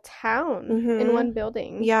a whole town in one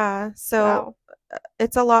building. Yeah. So Wow.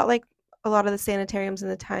 it's a lot like a lot of the sanitariums in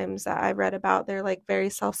the times that I've read about. They're like very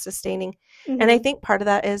self-sustaining. And I Hmm. think part of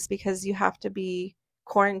that is because you have to be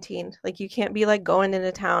quarantined. Like you can't be like going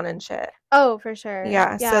into town and shit. Oh, for sure.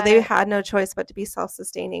 Yeah. So they Yeah. had no choice but to be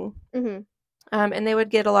self-sustaining. Hmm. And they would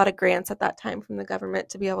get a lot of grants at that time from the government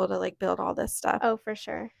to be able to like build all this stuff. Oh, for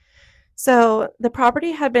sure. So the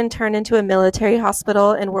property had been turned into a military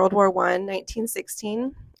hospital in World War I,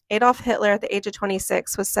 1916. Adolf Hitler, at the age of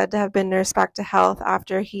 26, was said to have been nursed back to health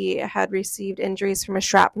after he had received injuries from a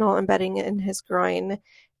shrapnel embedding in his groin,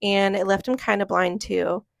 and it left him kind of blind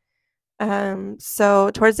too.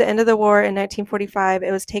 So towards the end of the war in 1945,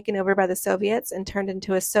 it was taken over by the Soviets and turned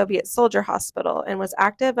into a Soviet soldier hospital and was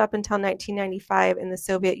active up until 1995 in the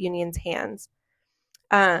Soviet Union's hands.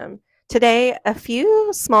 Today, a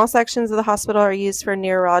few small sections of the hospital are used for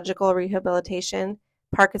neurological rehabilitation,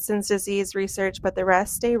 Parkinson's disease research, but the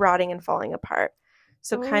rest stay rotting and falling apart.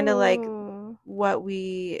 So kind of like Oh. what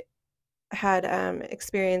we had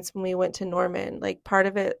experienced when we went to Norman. Like part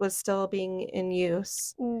of it was still being in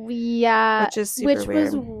use, Yeah, which is super which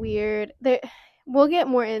was weird. weird. We'll get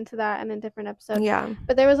more into that in a different episode. Yeah,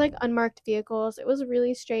 But there was like unmarked vehicles. It was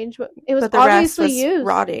really strange, but it was but the rest obviously was used.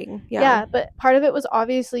 rotting. Yeah, but part of it was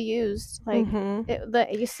obviously used. Like hmm the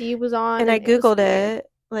AC was on, And I and it was googled weird. it.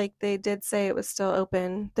 Like they did say it was still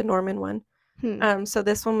open, the Norman one. Hmm. So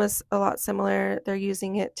this one was a lot similar. They're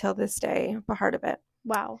using it till this day, the heart of it.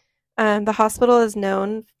 Wow. The hospital is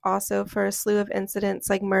known also for a slew of incidents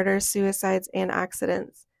like murders, suicides, and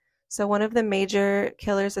accidents. So one of the major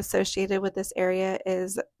killers associated with this area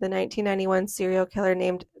is the 1991 serial killer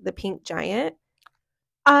named the Pink Giant.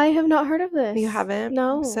 I have not heard of this. You haven't?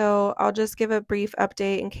 No. So I'll just give a brief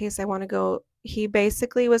update in case I want to go. He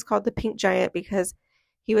basically was called the Pink Giant because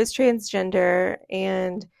he was transgender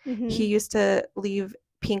and he used to leave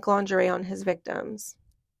pink lingerie on his victims.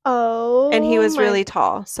 And he was really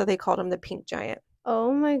tall, so they called him the Pink Giant.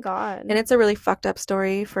 Oh my God. And it's a really fucked up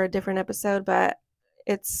story for a different episode, but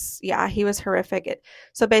he was horrific.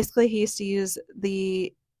 So basically he used to use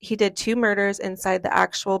he did 2 murders inside the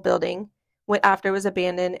actual building after it was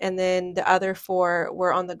abandoned, and then the other 4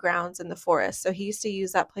 were on the grounds in the forest. So he used to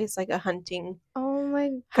use that place like a hunting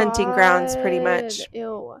grounds pretty much.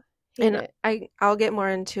 Ew. And I'll get more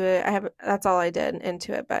into it. That's all I did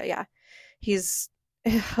into it, but yeah. He's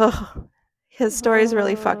his story's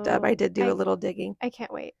really fucked up. I did do a little digging. I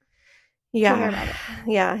can't wait. Yeah. To hear about it.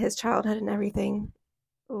 Yeah, his childhood and everything.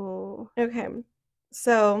 Oh. Okay.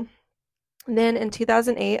 So then in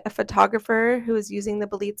 2008, a photographer who was using the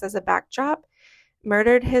Belits as a backdrop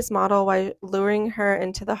murdered his model while luring her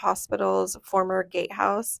into the hospital's former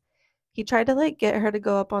gatehouse. He tried to like get her to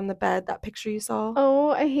go up on the bed, that picture you saw. Oh,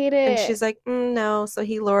 I hate it. And she's like, no. So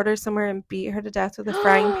he lured her somewhere and beat her to death with a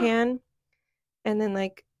frying pan. And then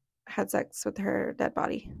like had sex with her dead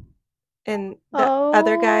body. And the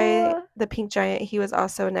other guy, the Pink Giant, he was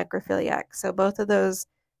also a necrophiliac. So both of those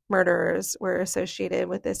murderers were associated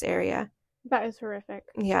with this area. That is horrific.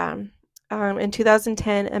 Yeah. In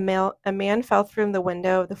 2010, a man fell from the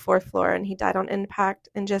window of the 4th floor and he died on impact.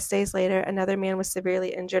 And just days later, another man was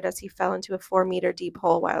severely injured as he fell into a 4-meter deep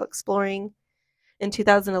hole while exploring. In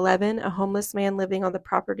 2011, a homeless man living on the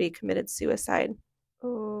property committed suicide.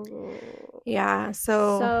 Oh. Yeah,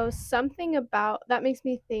 so something about that makes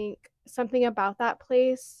me think something about that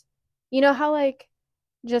place. You know how like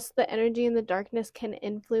just the energy and the darkness can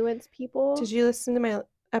influence people? Did you listen to my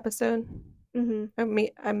episode?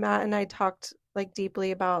 Mm-hmm. Matt and I talked like deeply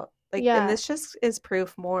about like, and this just is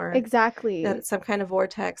proof more exactly that some kind of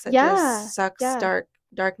vortex that just sucks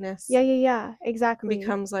darkness. Yeah, exactly.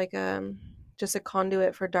 Becomes like just a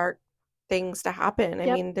conduit for dark things to happen. I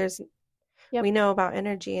mean, we know about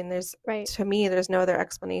energy, and to me, there's no other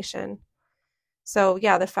explanation. So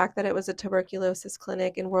yeah, the fact that it was a tuberculosis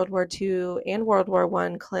clinic in World War II and World War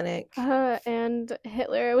One clinic. And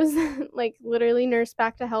Hitler was like literally nursed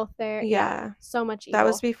back to health there. Yeah. So much That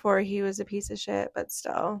was evil. before he was a piece of shit, but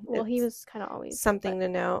still, Well, he it's was kind of always something to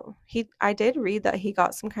note. I did read that he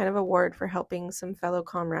got some kind of award for helping some fellow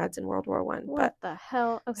comrades in World War One, What but the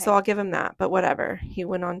hell? Okay. so I'll give him that. But whatever, he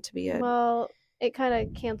went on to be a Well, it kind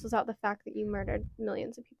of cancels out the fact that you murdered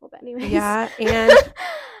millions of people, but anyways. yeah. And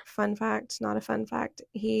fun fact, not a fun fact,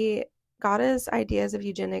 he got his ideas of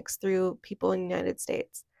eugenics through people in the United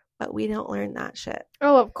States, but we don't learn that shit.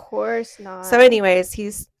 Oh, of course not. So, anyways,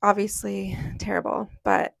 he's obviously terrible,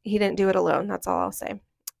 but he didn't do it alone. That's all I'll say.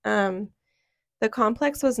 The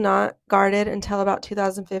complex was not guarded until about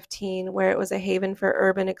 2015, where it was a haven for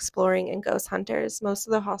urban exploring and ghost hunters. Most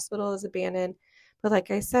of the hospital is abandoned, but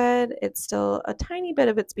like I said, it's still a tiny bit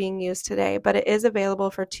of it's being used today, but it is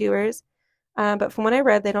available for tours. But from what I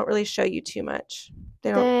read, they don't really show you too much.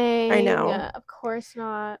 They don't. Dang, I know. Of course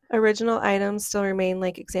not. Original items still remain,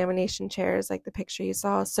 like examination chairs, like the picture you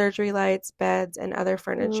saw, surgery lights, beds, and other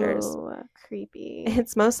furnitures. Ooh, creepy.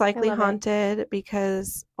 It's most likely love it. haunted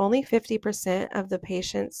because only 50% of the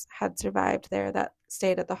patients had survived there that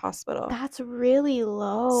stayed at the hospital. That's really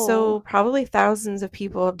low. So probably thousands of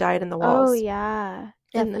people have died in the walls. Oh, yeah.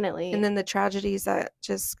 Definitely. And then the tragedies that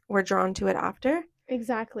just were drawn to it after.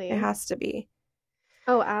 Exactly. It has to be.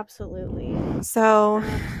 Oh, absolutely. So,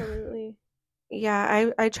 Absolutely. yeah,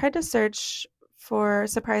 I tried to search for,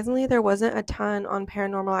 surprisingly, there wasn't a ton on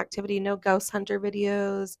Paranormal Activity, no ghost hunter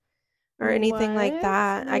videos or anything like What?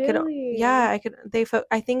 that. Really? I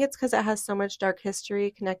think it's because it has so much dark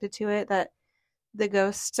history connected to it that the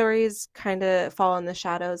ghost stories kind of fall in the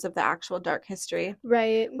shadows of the actual dark history,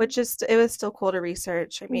 Right. which is, it was still cool to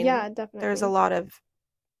research. I mean, yeah, definitely. there's a lot of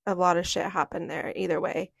shit happened there either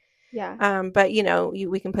way. Yeah. But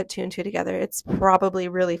we can put two and two together. It's probably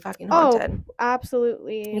really fucking haunted. Oh,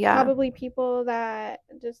 absolutely. Yeah. Probably people that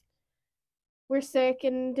just were sick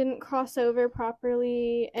and didn't cross over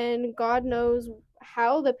properly, and God knows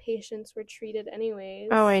how the patients were treated anyways.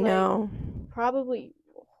 Oh, I know. Probably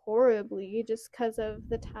horribly just because of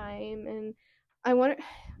the time. And I wonder,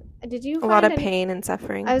 did you find a lot of pain and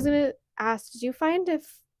suffering? I was gonna ask, did you find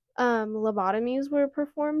if lobotomies were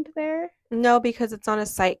performed there? No, because it's not a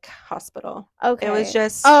psych hospital. Okay. It was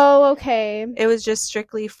just okay. It was just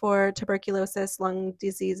strictly for tuberculosis, lung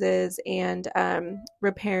diseases, and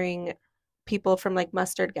repairing people from like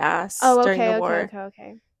mustard gas during the war.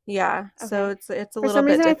 Okay. Yeah, so it's a little bit different. For some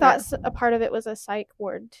reason, I thought a part of it was a psych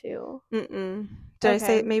ward too. Did I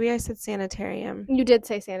say, maybe I said sanitarium? You did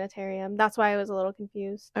say sanitarium. That's why I was a little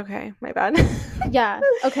confused. Okay, my bad. Yeah,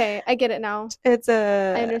 okay, I get it now. It's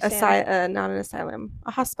I understand. not an asylum,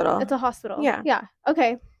 a hospital. It's a hospital. Yeah. Yeah,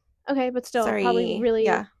 okay, but still, Sorry. probably really...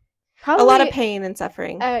 Yeah. Probably, a lot of pain and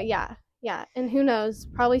suffering. Yeah, and who knows,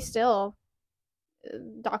 probably still...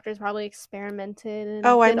 doctors probably experimented and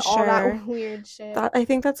I'm did all sure. that weird shit. I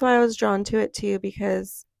think that's why I was drawn to it too,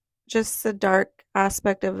 because just the dark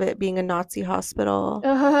aspect of it being a Nazi hospital.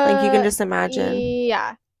 Like, you can just imagine.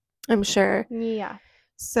 Yeah. I'm sure. Yeah.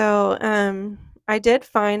 So, I did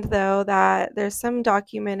find though that there's some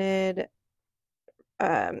documented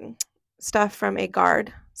stuff from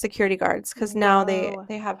security guards, because now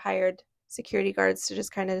they have hired security guards to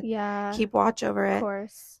just kind of keep watch over it. Of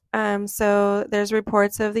course. So there's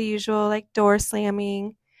reports of the usual, like, door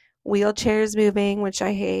slamming, wheelchairs moving, which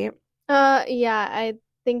I hate. Yeah, I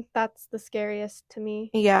think that's the scariest to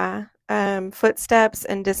me. Yeah. Footsteps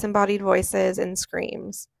and disembodied voices and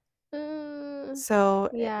screams. So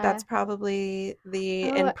that's probably the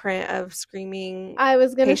imprint of screaming. I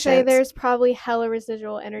was gonna say there's probably hella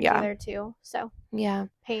residual energy there too. So yeah,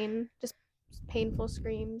 just painful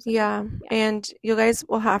screams. Yeah, and you guys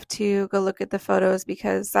will have to go look at the photos,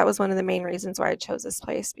 because that was one of the main reasons why I chose this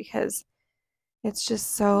place, because it's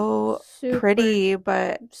just so pretty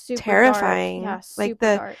but terrifying. Yeah, like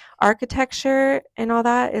the architecture and all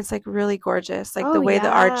that is like really gorgeous. Like the way the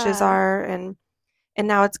arches are, and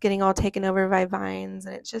now it's getting all taken over by vines,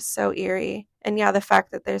 and it's just so eerie. And yeah, the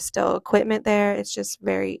fact that there's still equipment there, it's just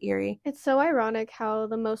very eerie. It's so ironic how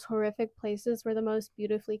the most horrific places were the most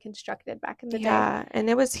beautifully constructed back in the day. Yeah, and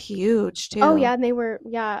it was huge too. Oh yeah, and they were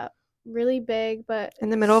really big, but in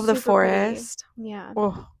the middle of the forest. Pretty. Yeah.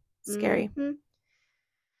 Oh, scary. Mm-hmm.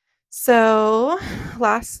 So,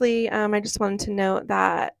 lastly, I just wanted to note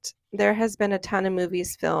that there has been a ton of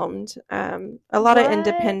movies filmed. A lot of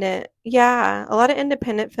independent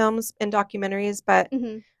films and documentaries, but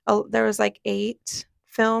there was like 8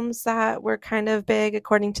 films that were kind of big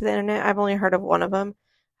according to the internet. I've only heard of one of them.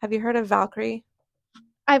 Have you heard of Valkyrie?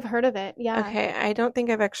 I've heard of it. Yeah. Okay, I don't think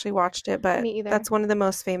I've actually watched it, but Me either. that's one of the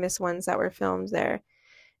most famous ones that were filmed there.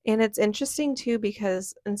 And it's interesting too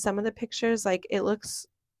because in some of the pictures, like it looks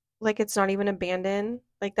like it's not even abandoned.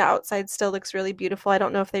 Like the outside still looks really beautiful. I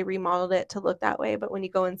don't know if they remodeled it to look that way, but when you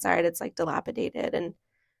go inside, it's like dilapidated and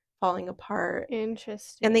falling apart. And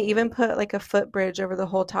they even Interesting. put like a footbridge over the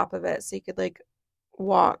whole top of it so you could like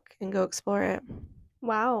walk and go explore it.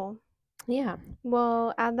 Wow. Yeah,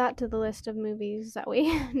 We'll add that to the list of movies that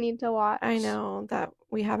we need to I watch. know that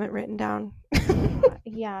we haven't written down.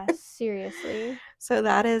 Yeah, seriously. So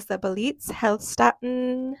that is the Balitz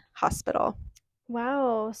Hellstatten Hospital.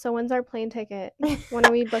 Wow. So when's our plane ticket? When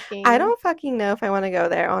are we I booking? don't fucking know if I want to go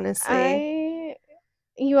there, honestly. I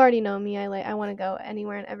You already know me. I want to go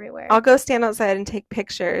anywhere and I'll everywhere. go stand outside and take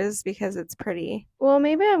pictures because it's pretty. Well,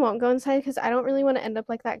 maybe I won't go inside because I don't really want to end up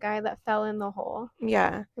like that guy that fell in the hole.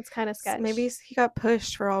 Yeah. It's kind of Maybe sketch. he got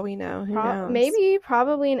pushed for all we know. Who knows? Maybe,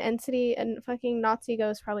 probably an entity, and fucking Nazi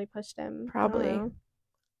ghost probably pushed him. I don't Probably. know.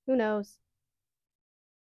 Who knows?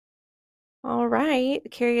 All right.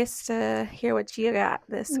 Curious to hear what you got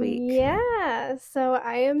this week. Yeah. So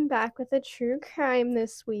I am back with a true crime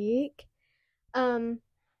this week. Um,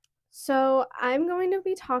 so I'm going to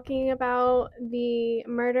be talking about the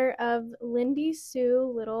murder of Lindy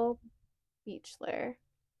Sue Little Beechler.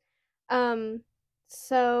 Um,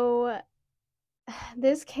 so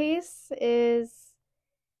this case is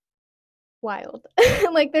wild.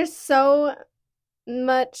 Like there's so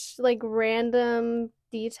much like random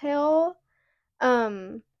detail.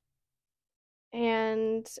 Um,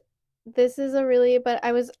 and this is a really but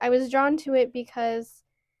I was drawn to it because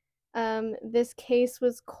this case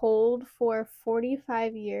was cold for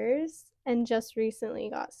 45 years and just recently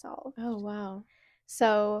got solved. Oh, wow.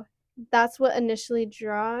 So that's what initially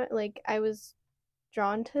I was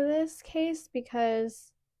drawn to this case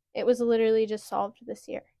because it was literally just solved this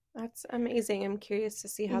year. That's amazing. I'm curious to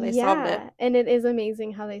see how they solved it. Yeah, and it is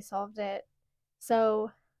amazing how they solved it.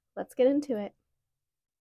 So let's get into it.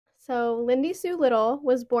 So, Lindy Sue Little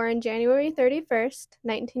was born January 31st,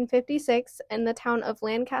 1956, in the town of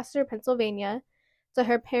Lancaster, Pennsylvania, to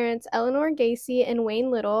her parents Eleanor Gacy and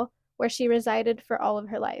Wayne Little, where she resided for all of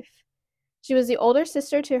her life. She was the older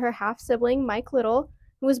sister to her half sibling, Mike Little,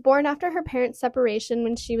 who was born after her parents' separation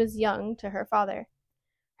when she was young to her father.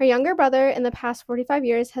 Her younger brother, in the past 45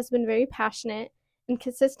 years, has been very passionate and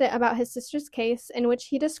consistent about his sister's case, in which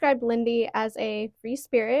he described Lindy as a free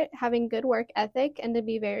spirit, having good work ethic, and to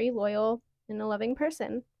be very loyal and a loving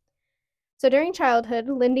person. So during childhood,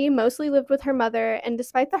 Lindy mostly lived with her mother, and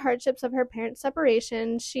despite the hardships of her parents'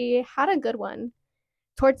 separation, she had a good one.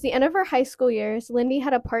 Towards the end of her high school years, Lindy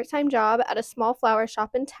had a part time job at a small flower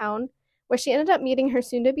shop in town, where she ended up meeting her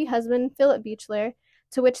soon to be husband, Philip Beechler,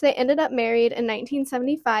 to which they ended up married in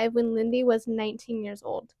 1975 when Lindy was 19 years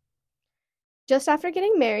old. Just after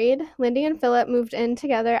getting married, Lindy and Philip moved in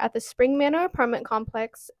together at the Spring Manor apartment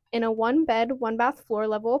complex in a one bed, one bath floor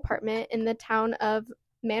level apartment in the town of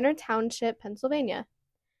Manor Township, Pennsylvania.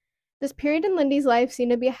 This period in Lindy's life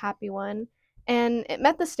seemed to be a happy one, and it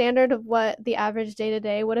met the standard of what the average day to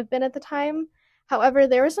day would have been at the time. However,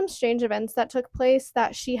 there were some strange events that took place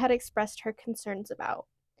that she had expressed her concerns about.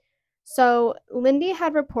 So, Lindy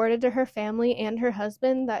had reported to her family and her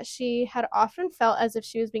husband that she had often felt as if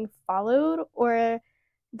she was being followed or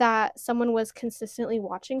that someone was consistently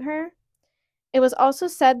watching her. It was also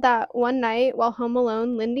said that one night, while home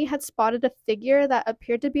alone, Lindy had spotted a figure that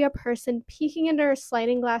appeared to be a person peeking into her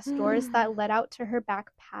sliding glass doors that led out to her back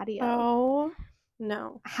patio. Oh,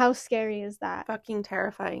 no. How scary is that? Fucking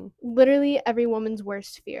terrifying. Literally every woman's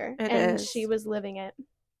worst fear. It and is. she was living it.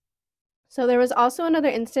 So there was also another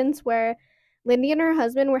instance where Lindy and her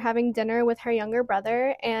husband were having dinner with her younger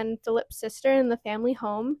brother and Philip's sister in the family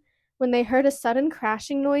home when they heard a sudden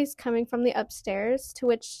crashing noise coming from the upstairs, to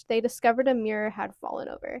which they discovered a mirror had fallen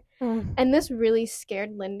over. And this really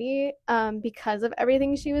scared Lindy because of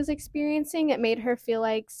everything she was experiencing. It made her feel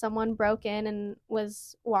like someone broke in and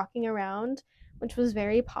was walking around, which was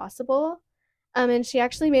very possible. And she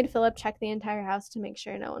actually made Philip check the entire house to make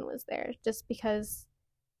sure no one was there, just because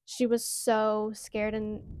she was so scared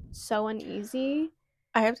and so uneasy.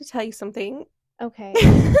 I have to tell you something. Okay.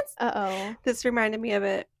 Uh-oh. This reminded me of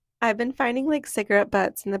it. I've been finding like cigarette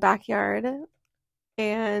butts in the backyard.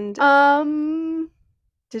 And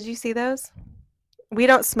did you see those? We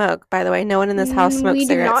don't smoke, by the way. No one in this house smokes we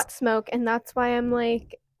cigarettes. do not smoke, and that's why I'm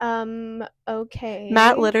like, okay.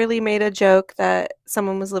 Matt literally made a joke that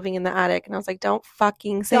someone was living in the attic, and I was like, don't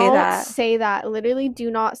fucking say Don't that. say that. Literally do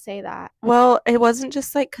not say that. Well, it wasn't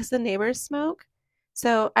just like because the neighbors smoke.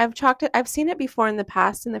 So I've seen it before in the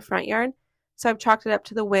past in the front yard. So I've chalked it up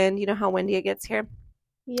to the wind. You know how windy it gets here.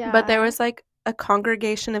 But there Yeah. was like a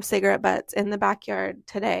congregation of cigarette butts in the backyard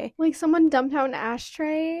today. Like someone dumped out an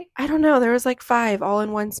ashtray. I don't know. There was like five all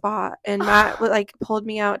in one spot, and Matt like pulled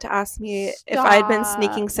me out to ask me if I'd been Stop.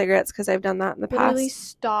 sneaking cigarettes because I've done that in the Literally past.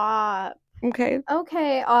 stop. Okay.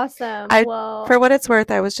 Okay, awesome. I Well, For what it's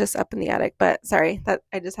worth, I was just up in the attic, but sorry that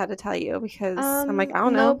I just had to tell you because I'm like, I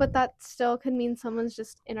don't no, know. but that still could mean someone's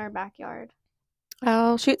just in our backyard.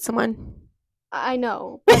 I'll shoot someone. I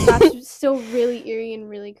know, but that's still really eerie and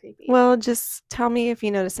really creepy. Well, just tell me if you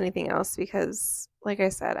notice anything else because, like I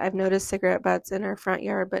said, I've noticed cigarette butts in our front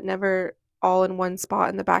yard, but never all in one spot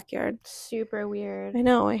in the backyard. Super weird. I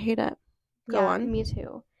know, I hate it. Go Yeah, on. me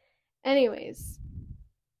too. Anyways,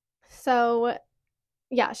 so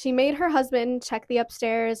yeah, she made her husband check the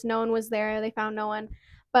upstairs. No one was there. They found no one.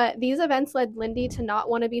 But these events led Lindy to not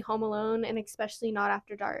want to be home alone, and especially not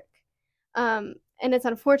after dark. And it's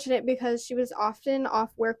unfortunate because she was often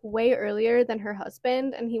off work way earlier than her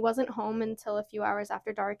husband, and he wasn't home until a few hours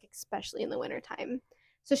after dark, especially in the wintertime.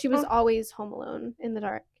 So she was always home alone in the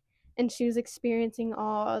dark, and she was experiencing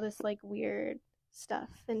all this like weird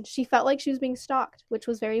stuff, and she felt like she was being stalked, which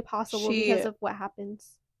was very possible because of what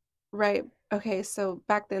happens. Right. Okay, so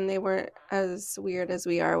back then they weren't as weird as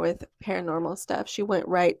we are with paranormal stuff. She went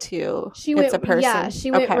right to it's a person. Yeah, she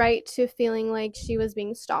went right to feeling like she was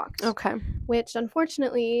being stalked. Okay. Which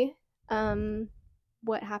unfortunately,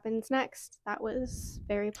 what happens next? That was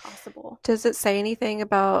very possible. Does it say anything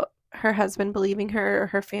about her husband believing her or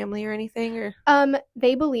her family or anything or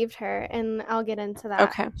they believed her, and I'll get into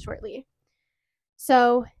that shortly.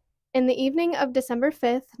 So, in the evening of December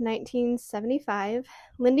 5th, 1975,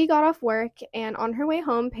 Lindy got off work and on her way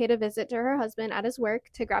home paid a visit to her husband at his work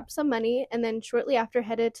to grab some money, and then shortly after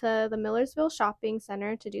headed to the Millersville Shopping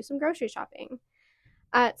Center to do some grocery shopping.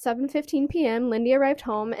 At 7:15 p.m., Lindy arrived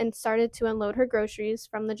home and started to unload her groceries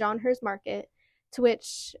from the John Hers Market, to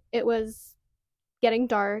which it was getting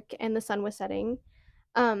dark and the sun was setting.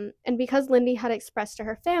 And because Lindy had expressed to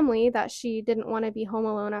her family that she didn't want to be home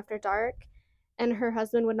alone after dark, and her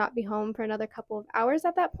husband would not be home for another couple of hours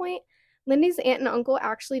at that point, Lindy's aunt and uncle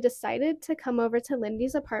actually decided to come over to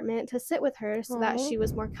Lindy's apartment to sit with her so that she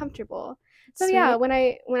was more comfortable. So Sweet. yeah, when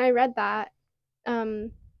I read that,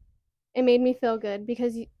 it made me feel good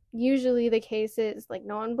because usually the case is like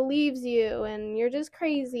no one believes you and you're just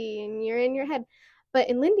crazy and you're in your head. But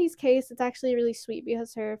in Lindy's case, it's actually really sweet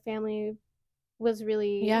because her family was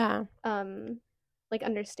really like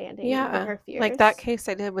understanding of her fears. Like that case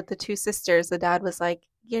I did with the two sisters. The dad was like,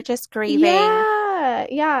 "You're just grieving."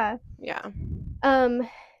 Yeah.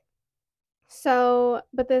 So,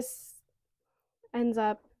 but this ends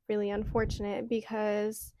up really unfortunate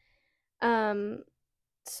because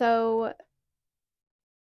so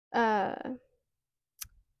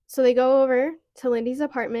they go over to Lindy's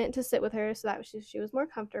apartment to sit with her so that she was more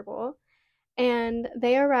comfortable, and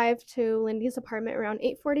they arrived to Lindy's apartment around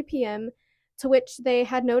 8:40 p.m., to which they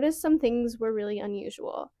had noticed some things were really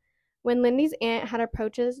unusual. When Lindy's aunt had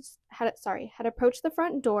approached the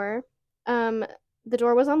front door, the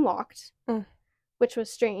door was unlocked, which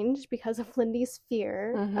was strange because of Lindy's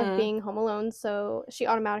fear of being home alone, so she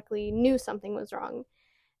automatically knew something was wrong.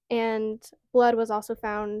 And blood was also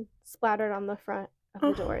found splattered on the front of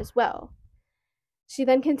the door as well. She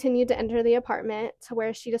then continued to enter the apartment to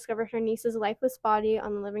where she discovered her niece's lifeless body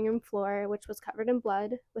on the living room floor, which was covered in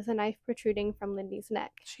blood, with a knife protruding from Lindy's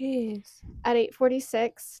neck. Jeez. At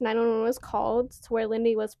 8:46, 911 was called to where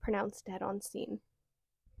Lindy was pronounced dead on scene.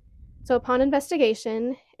 So upon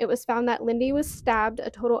investigation, it was found that Lindy was stabbed a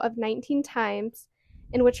total of 19 times,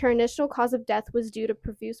 in which her initial cause of death was due to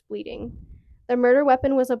profuse bleeding. The murder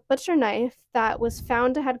weapon was a butcher knife that was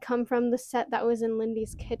found to have come from the set that was in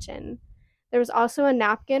Lindy's kitchen. There was also a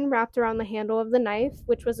napkin wrapped around the handle of the knife,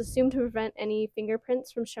 which was assumed to prevent any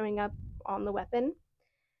fingerprints from showing up on the weapon.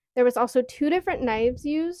 There was also 2 different knives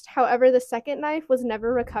used. However, the second knife was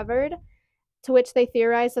never recovered, to which they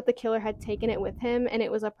theorized that the killer had taken it with him, and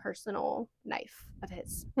it was a personal knife of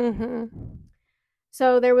his.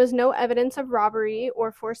 So there was no evidence of robbery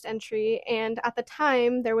or forced entry, and at the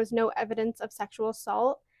time, there was no evidence of sexual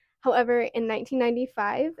assault. However, in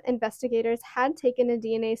 1995, investigators had taken a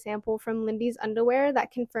DNA sample from Lindy's underwear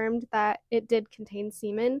that confirmed that it did contain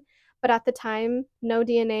semen, but at the time, no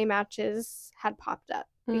DNA matches had popped up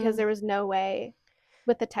because there was no way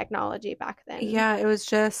with the technology back then. Yeah, it was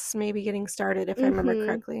just maybe getting started, if I remember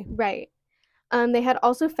correctly. Right. They had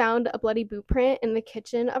also found a bloody boot print in the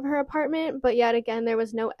kitchen of her apartment, but yet again, there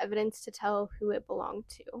was no evidence to tell who it belonged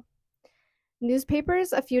to.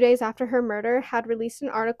 Newspapers, a few days after her murder, had released an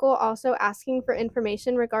article also asking for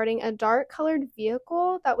information regarding a dark-colored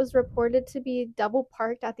vehicle that was reported to be double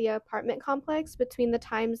parked at the apartment complex between the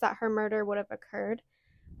times that her murder would have occurred.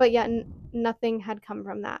 But yet nothing had come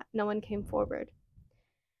from that. No one came forward.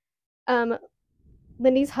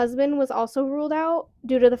 Lindy's husband was also ruled out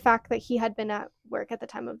due to the fact that he had been at work at the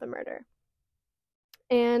time of the murder.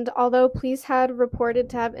 And although police had reported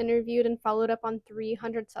to have interviewed and followed up on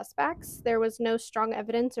 300 suspects, there was no strong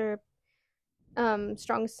evidence or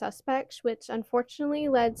strong suspects, which unfortunately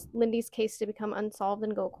led Lindy's case to become unsolved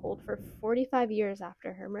and go cold for 45 years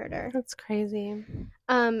after her murder. That's crazy.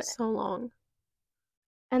 So long.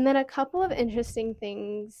 And then a couple of interesting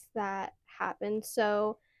things that happened.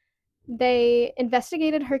 So they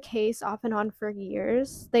investigated her case off and on for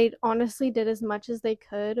years. They honestly did as much as they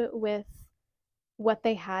could with what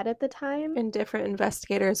they had at the time. And different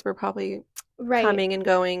investigators were probably coming and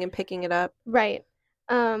going and picking it up. Right.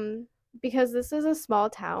 Because this is a small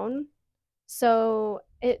town, so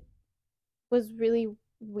it was really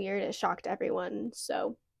weird. It shocked everyone.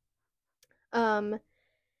 So a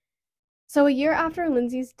year after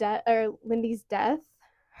Lindy's death,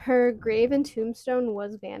 her grave and tombstone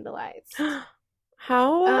was vandalized.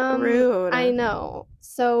 How rude. I know.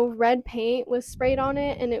 So red paint was sprayed on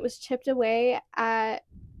it and it was chipped away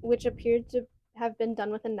which appeared to have been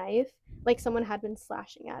done with a knife, like someone had been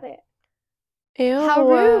slashing at it. Ew. How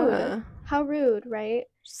rude. How rude, right?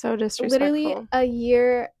 So disrespectful. Literally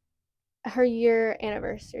her year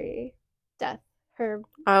anniversary death.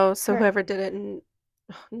 Whoever did it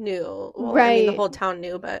knew. Well, right. I mean, the whole town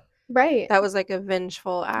knew, but right. That was like a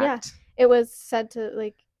vengeful act. Yeah. It was said to,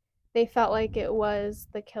 like, they felt like it was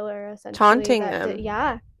the killer, essentially. Taunting them.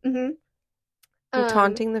 Yeah. Mm-hmm.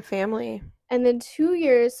 Taunting the family. And then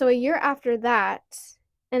a year after that,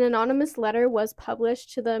 an anonymous letter was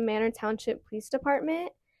published to the Manor Township Police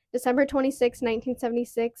Department, December 26,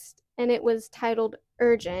 1976, and it was titled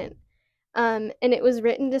Urgent. And it was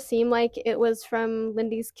written to seem like it was from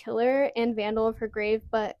Lindy's killer and vandal of her grave,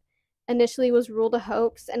 but initially was ruled a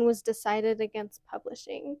hoax and was decided against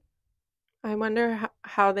publishing. I wonder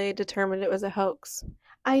how they determined it was a hoax.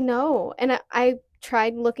 I know. And I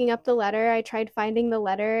tried looking up the letter. I tried finding the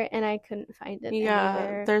letter, and I couldn't find it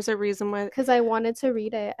anywhere. There's a reason why. Because I wanted to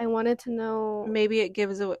read it. I wanted to know. Maybe it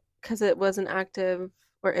gives it because it wasn't active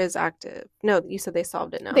or is active. No, you said they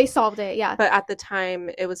solved it now. They solved it, yeah. But at the time,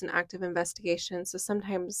 it was an active investigation. So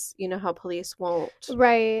sometimes, you know how police won't.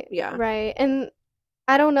 Right. Yeah. Right. And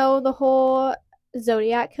I don't know, the whole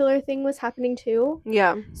Zodiac killer thing was happening too.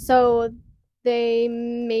 Yeah. So they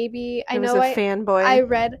maybe I know a fanboy.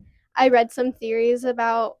 I read some theories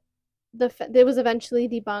about it was eventually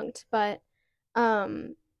debunked, but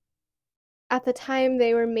at the time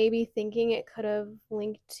they were maybe thinking it could have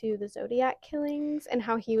linked to the Zodiac killings and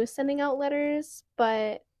how he was sending out letters,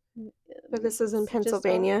 but this is in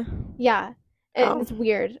Pennsylvania. Yeah. It's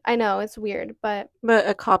weird. I know, it's weird, but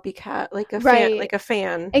a copycat, like a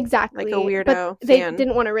fan. Exactly. Like a weirdo but they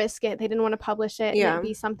didn't want to risk it. They didn't want to publish it and it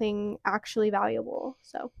be something actually valuable.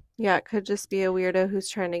 So yeah, it could just be a weirdo who's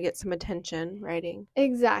trying to get some attention writing.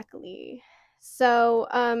 Exactly. So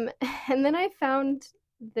and then I found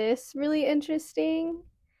this really interesting.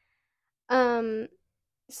 So in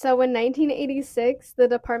 1986, the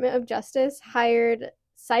Department of Justice hired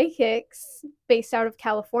psychics based out of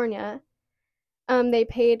California. They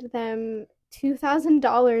paid them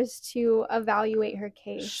 $2,000 to evaluate her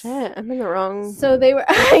case. Shit, I'm in the wrong. So they were.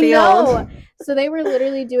 I know. So they were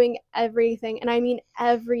literally doing everything, and I mean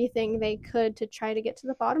everything they could to try to get to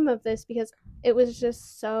the bottom of this because it was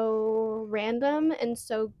just so random and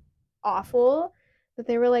so awful that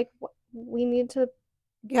they were like, "We need to."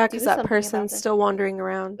 Yeah, because that person's still wandering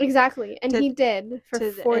around. Exactly, and he did for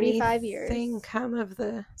 45 years. Did anything come of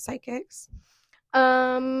the psychics?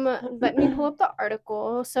 Let me pull up the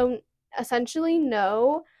article. So essentially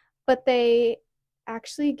no, but they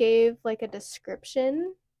actually gave like a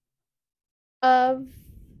description of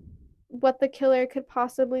what the killer could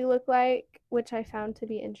possibly look like, which I found to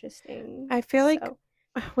be interesting. I feel like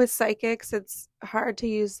with psychics, it's hard to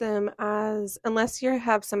use them unless you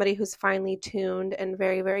have somebody who's finely tuned and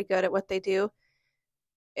very, very good at what they do.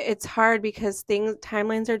 It's hard because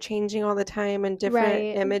timelines are changing all the time and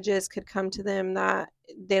different images could come to them that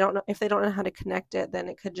they don't know. If they don't know how to connect it, then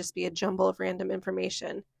it could just be a jumble of random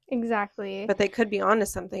information. Exactly. But they could be onto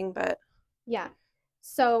something, but yeah.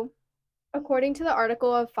 So according to the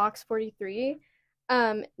article of Fox 43,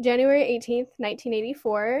 January 18th,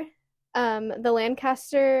 1984, the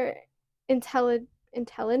Lancaster Intellinger, is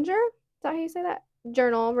that how you say that?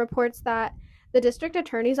 Journal reports that The district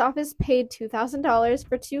attorney's office paid $2,000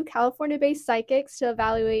 for 2 California-based psychics to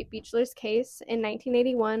evaluate Beechler's case in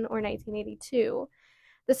 1981 or 1982.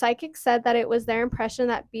 The psychics said that it was their impression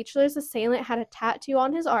that Beechler's assailant had a tattoo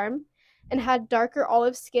on his arm and had darker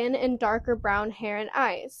olive skin and darker brown hair and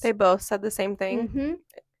eyes. They both said the same thing. Mm-hmm.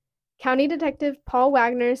 County Detective Paul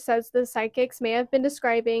Wagner says the psychics may have been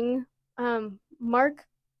describing Mark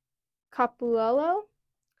Capuello?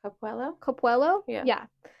 Yeah.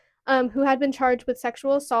 Who had been charged with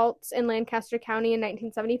sexual assaults in Lancaster County in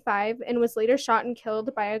 1975 and was later shot and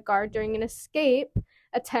killed by a guard during an escape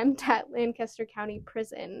attempt at Lancaster County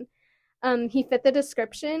Prison. He fit the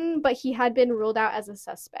description, but he had been ruled out as a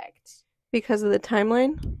suspect. Because of the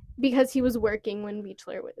timeline? Because he was working when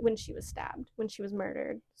when she was stabbed, when she was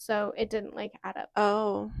murdered. So it didn't, like, add up.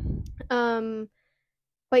 Oh.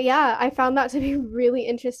 But yeah, I found that to be really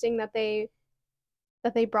interesting that they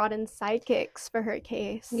brought in psychics for her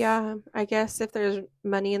case. Yeah, I guess if there's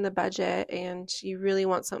money in the budget and you really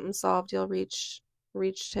want something solved, you'll reach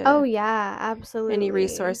to Oh yeah, absolutely. any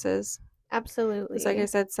resources. Absolutely. Because like I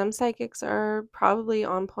said, some psychics are probably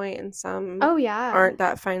on point and some yeah, aren't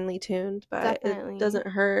that finely tuned, but definitely. It doesn't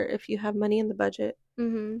hurt if you have money in the budget.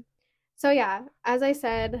 Mm-hmm. So yeah, as I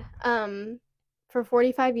said, for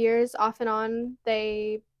 45 years, off and on,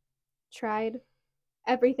 they tried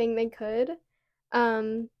everything they could,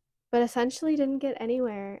 but essentially didn't get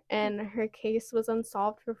anywhere, and her case was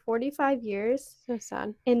unsolved for 45 years. So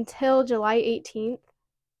sad. Until July 18th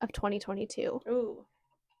of 2022. Ooh.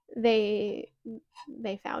 They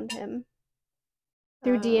found him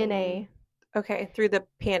through DNA. Okay, through the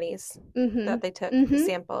panties that they took the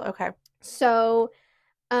sample. Okay. So,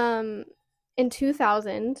 in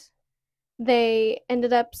 2000, they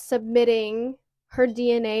ended up submitting her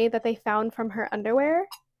DNA that they found from her underwear.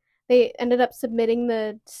 They ended up submitting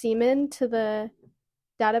the semen to the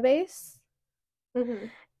database. Mm-hmm.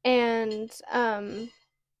 And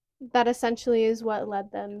that essentially is what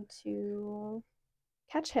led them to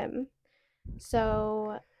catch him.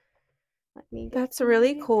 So that's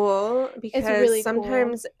really cool, because really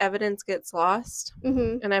sometimes evidence gets lost.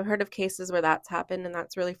 And I've heard of cases where that's happened, and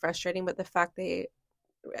that's really frustrating, but the fact they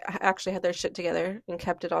actually had their shit together and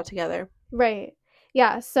kept it all together. Right.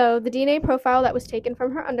 Yeah, so the DNA profile that was taken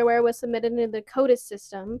from her underwear was submitted into the CODIS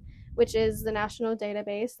system, which is the national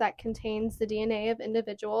database that contains the DNA of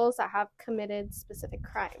individuals that have committed specific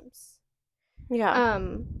crimes. Yeah.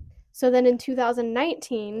 So then in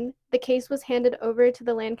 2019, the case was handed over to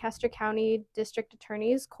the Lancaster County District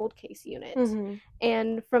Attorney's Cold Case Unit.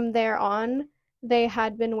 And from there on, they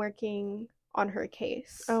had been working on her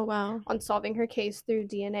case. Oh, wow. On solving her case through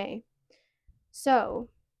DNA. So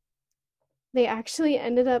they actually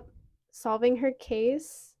ended up solving her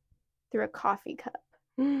case through a coffee cup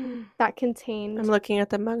that contained I'm looking at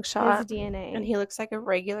the mugshot. His DNA. And he looks like a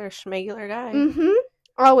regular schmegular guy.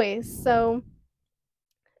 Always. So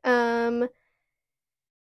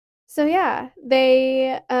yeah,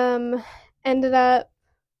 they ended up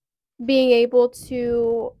being able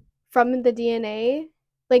to, from the DNA,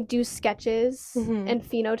 like, do sketches and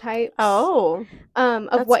phenotypes. Oh, of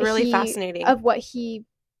that's what really fascinating. Of what he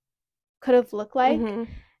could have looked like.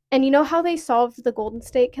 And you know how they solved the Golden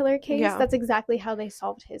State Killer case? Yeah. That's exactly how they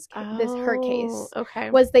solved her case. Okay.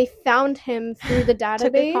 Was they found him through the database.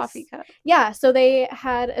 Took a coffee cup. Yeah, so they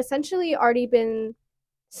had essentially already been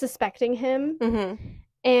suspecting him.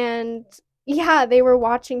 And yeah, they were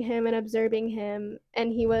watching him and observing him,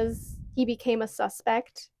 and he became a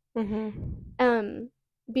suspect.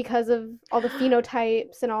 Because of all the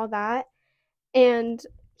phenotypes and all that. And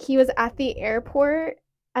he was at the airport,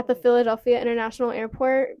 at the Philadelphia International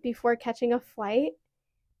Airport, before catching a flight,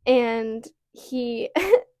 and he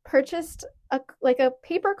purchased a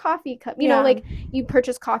paper coffee cup. You know, like you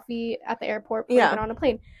purchase coffee at the airport before you get on a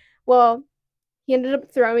plane. Well, he ended up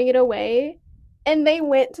throwing it away, and they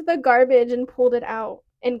went to the garbage and pulled it out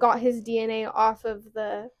and got his DNA off of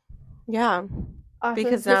the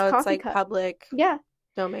because now it's like cup. Public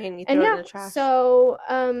domain. You throw it in the trash. So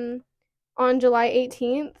on July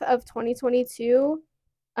 18th of 2022,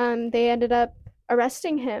 they ended up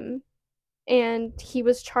arresting him, and he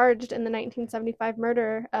was charged in the 1975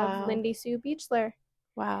 murder of Lindy Sue Beechler.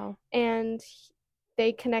 Wow. And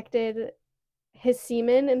they connected his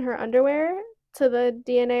semen in her underwear to the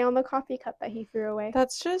DNA on the coffee cup that he threw away.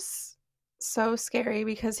 That's just so scary,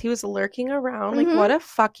 because he was lurking around. Like, what a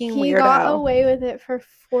fucking weirdo. He got away with it for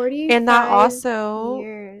 45 years. And that also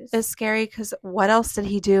is scary, because what else did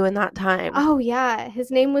he do in that time? Oh, yeah. His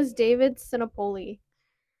name was David Sinopoli.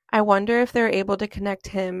 I wonder if they're able to connect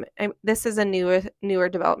him. This is a newer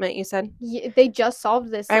development, you said? Yeah, they just solved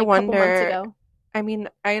this a couple months ago. I mean,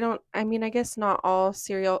 I guess not all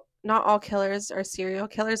killers are serial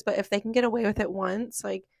killers, but if they can get away with it once,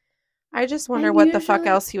 like, I just wonder And what the fuck usually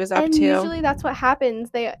else he was up and to. usually that's what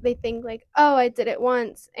happens. They think like, "Oh, I did it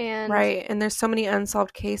once." And Right. And there's so many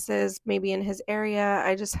unsolved cases maybe in his area.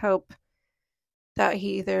 I just hope that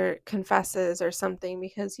he either confesses or something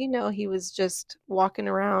because, he was just walking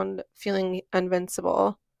around feeling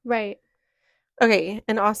invincible. right. Okay.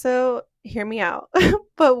 And also, hear me out.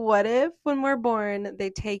 But what if when we're born, they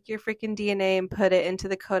take your freaking DNA and put it into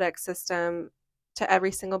the codex system to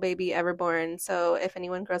every single baby ever born? So if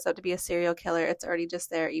anyone grows up to be a serial killer, it's already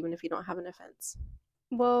just there, even if you don't have an offense.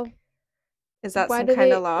 Well, Is that some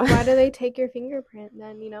kind of law? why do they take your fingerprint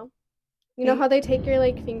then, you know? You know how they take your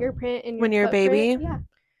like fingerprint and your When you're a footprint? baby? Yeah.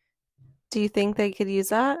 Do you think they could use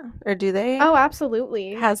that? Or do they? Oh,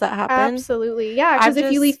 absolutely. Has that happened? Absolutely. Yeah, I've because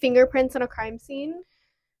if you leave just fingerprints in a crime scene,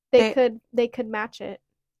 they they could match it,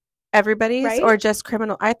 everybody's right? or just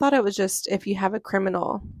criminal? I thought it was just if you have a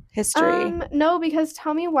criminal history. No, because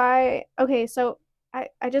tell me why. Okay, so I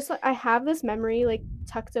have this memory like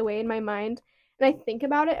tucked away in my mind, and I think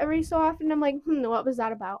about it every so often. I'm like, what was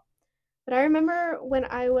that about? But I remember when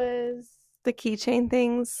I was The keychain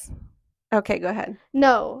things. Okay, go ahead.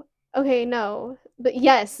 no, okay, no, but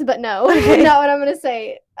yes, but no, Okay. not what I'm gonna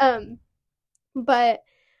say. But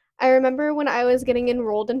I remember when I was getting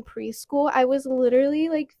enrolled in preschool, I was literally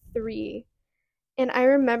like 3, and I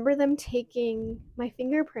remember them taking my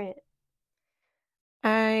fingerprint.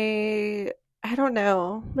 I don't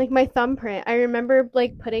know. Like my thumbprint. I remember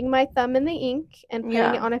like putting my thumb in the ink and putting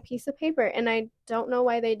it Yeah. on a piece of paper, and I don't know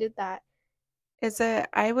why they did that.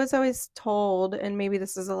 I was always told, and maybe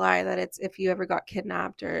this is a lie, that it's if you ever got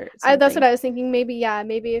kidnapped or That's what something. I was thinking. Maybe yeah,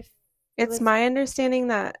 maybe if it It's was my understanding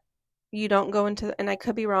that you don't go into, and I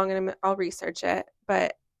could be wrong, and I'll research it,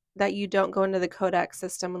 but that you don't go into the codex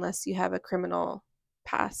system unless you have a criminal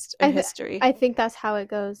past or history. I think that's how it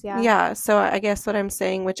goes. Yeah. Yeah, so I guess what I'm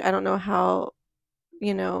saying, which I don't know how,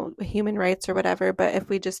 human rights or whatever, but if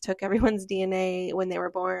we just took everyone's DNA when they were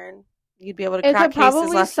born, you'd be able to It crack could cases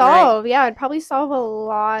probably left and right solve. Yeah, it'd probably solve a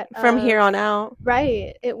lot from here of on out.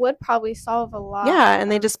 right. It would probably solve a lot Yeah,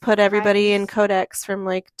 and they of just put everybody in crimes. codex from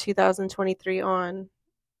like 2023 on,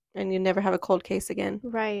 and you never have a cold case again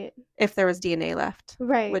Right. if there was DNA left,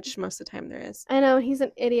 Right. which most of the time there is. I know he's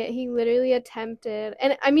an idiot. He literally attempted,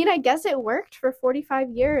 and I mean, I guess it worked for 45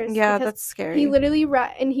 years Yeah, because that's he scary. literally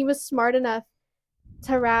and he was smart enough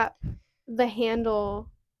to wrap the handle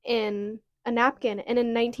in a napkin. And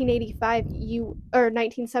in 1985, or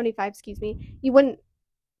 1975, excuse me, you wouldn't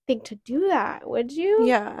think to do that, would you?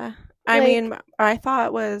 Yeah. I Like, mean,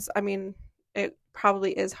 I mean, it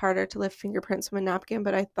probably is harder to lift fingerprints from a napkin,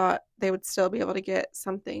 but I thought they would still be able to get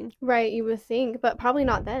something. right, you would think, but probably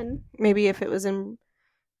not then. Maybe if it was in,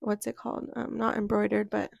 what's it called? Not embroidered,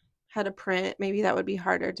 but had a print, maybe that would be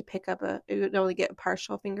harder to pick up it would only get a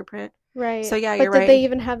partial fingerprint. So Right. yeah, But you're did they right.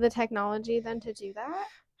 even have the technology then to do that?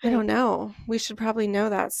 I don't Like, know. We should probably know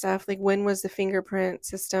that stuff. Like, when was the fingerprint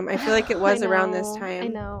system? I feel like it I was around this know. I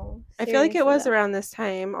time. know. I feel like it Seriously, was though. around this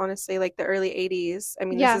time, honestly, like the early 80s. I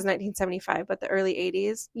mean, this Yeah. is 1975, but the early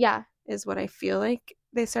 80s Yeah. is what I feel like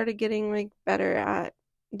they started getting like better at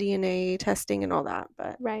DNA testing and all that,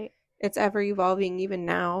 but Right. it's ever evolving even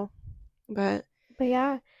now. But But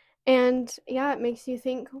yeah. And yeah, it makes you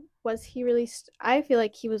think, was he really I feel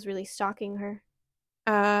like he was really stalking her.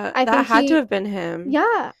 I that think had to have been him.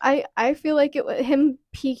 yeah, I feel like it was him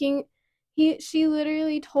peeking. She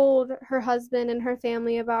literally told her husband and her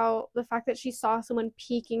family about the fact that she saw someone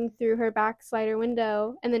peeking through her back slider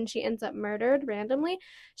window, and then she ends up murdered randomly.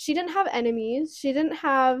 She didn't have enemies. She didn't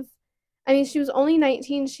have, I mean, she was only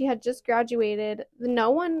 19. She had just graduated. No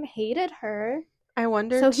one hated her. I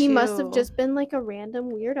wonder So he must have too just been like a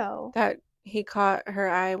random weirdo. that he caught her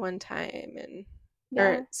eye one time and,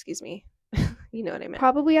 or Yeah. excuse me, you know what I meant.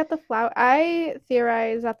 Probably at the flower. I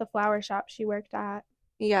theorize at the flower shop she worked at.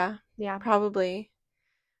 Yeah, Yeah. probably.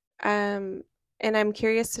 Um, and I'm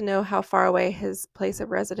curious to know how far away his place of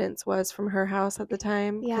residence was from her house at the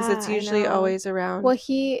time, because Yeah, it's I usually know. always around. Well,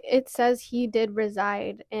 it says he did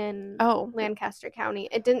reside in Oh, Lancaster County.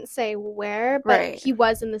 It didn't say where, but right. he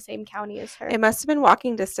was in the same county as her. It must have been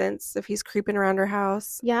walking distance if he's creeping around her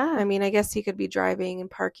house. I Yeah. mean, I guess he could be driving and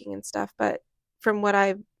parking and stuff, but from what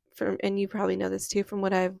I've, from, and you probably know this too, from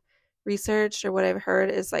what I've researched or what I've heard,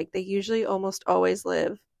 is like they usually almost always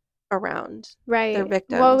live around their Right.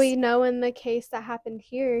 Well, we victims. know in the case that happened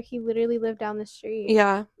here, he literally lived down the street.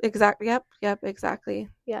 Yeah, exactly. Yep, exactly.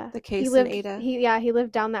 Yeah. The case in Ada. He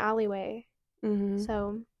lived down the alleyway. Mm-hmm.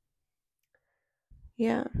 So,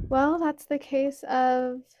 Yeah. well, that's the case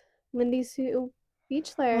of Lindy Sue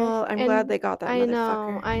Beechler. Well, I'm And glad they got that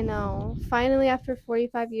motherfucker. I know. Finally, after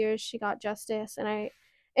 45 years, she got justice, and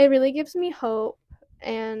it really gives me hope,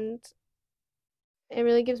 and it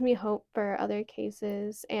really gives me hope for other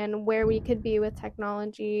cases and where we could be with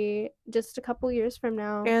technology just a couple years from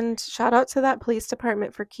now. And shout out to that police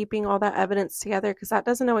department for keeping all that evidence together, because that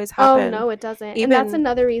doesn't always Oh, happen. no, it doesn't. And that's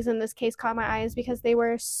another reason this case caught my eyes, because they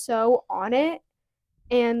were so on it.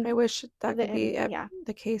 And I wish that could be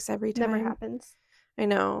the case every time. Never happens. I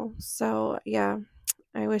know. So, yeah,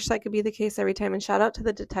 I wish that could be the case every time. And shout out to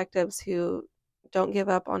the detectives who don't give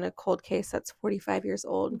up on a cold case that's 45 years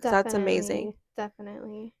old, because that's amazing.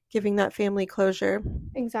 Definitely. Giving that family closure.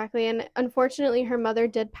 Exactly. And unfortunately, her mother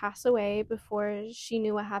did pass away before she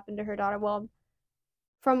knew what happened to her daughter. Well,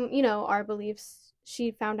 from, our beliefs,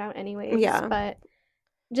 she found out anyways. Yeah. But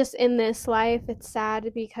just in this life, it's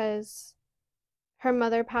sad because her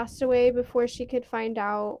mother passed away before she could find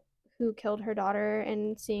out who killed her daughter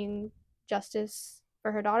and seeing justice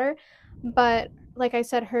for her daughter. But like I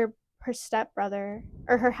said, her stepbrother,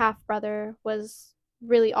 or her half brother, was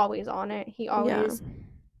really always on it. He always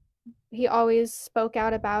spoke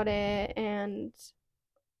out about it and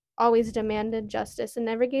always demanded justice and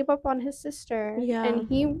never gave up on his sister. Yeah. And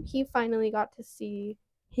he finally got to see.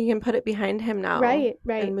 He can put it behind him now. Right.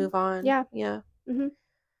 And move on. Yeah. Yeah. Mm-hmm.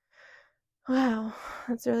 Wow.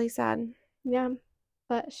 That's really sad. Yeah.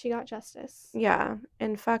 But she got justice. Yeah.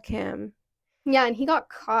 And fuck him. Yeah, and he got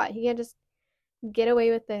caught. He can't just get away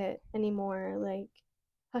with it anymore. Like,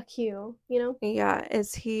 fuck you, Yeah,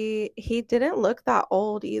 he didn't look that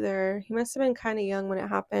old either. He must have been kind of young when it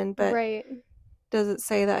happened, but right. Does it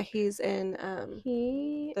say that he's in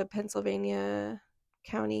the Pennsylvania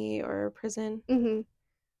county or prison? Mm-hmm.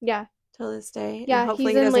 Yeah. Till this day? Yeah,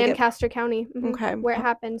 he's in Lancaster County. Mm-hmm, okay. Where it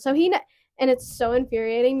happened. So and it's so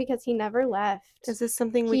infuriating because he never left. Is this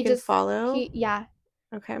something we can follow? Yeah.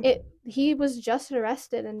 Okay. He was just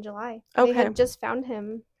arrested in July. Okay. They had just found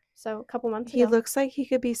him, so a couple months ago. He looks like he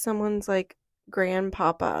could be someone's like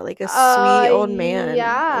grandpapa, like a sweet old man.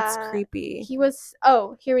 Yeah. That's creepy. He was.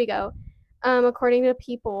 Oh, here we go. According to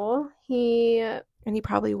People, and he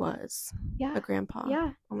probably was. Yeah. A grandpa.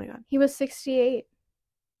 Yeah. Oh my god. He was 68.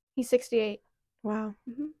 He's 68. Wow.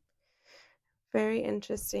 Mm-hmm. Very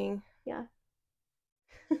interesting. Yeah.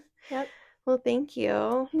 Yep. Well, thank you.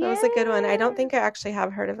 That was a good one. I don't think I actually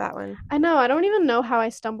have heard of that one. I know. I don't even know how I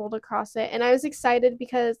stumbled across it. And I was excited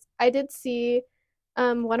because I did see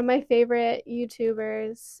one of my favorite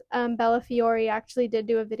YouTubers, Bella Fiore, actually did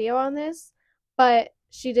do a video on this, but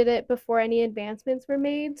she did it before any advancements were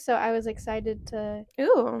made. So I was excited to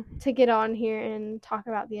get on here and talk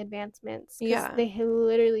about the advancements. Yeah. They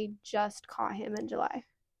literally just caught him in July.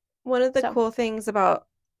 One of the cool things about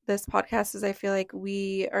this podcast is I feel like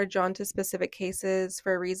we are drawn to specific cases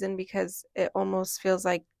for a reason, because it almost feels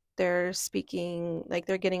like they're speaking, like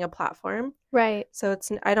they're getting a platform. Right. So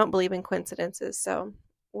I don't believe in coincidences. So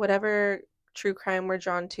whatever true crime we're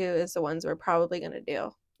drawn to is the ones we're probably going to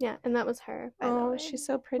do. Yeah, and that was her, by the way. She's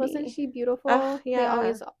so pretty. Wasn't she beautiful? Yeah. They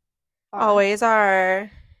always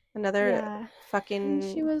are. Another fucking... And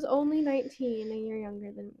she was only 19, a year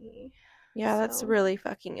younger than me. Yeah, that's really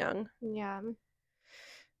fucking young. Yeah.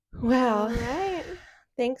 Well, all right.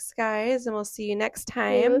 Thanks, guys, and we'll see you next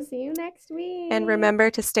time. We will see you next week. And remember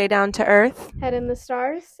to stay down to earth. Head in the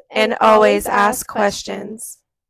stars. And always ask questions.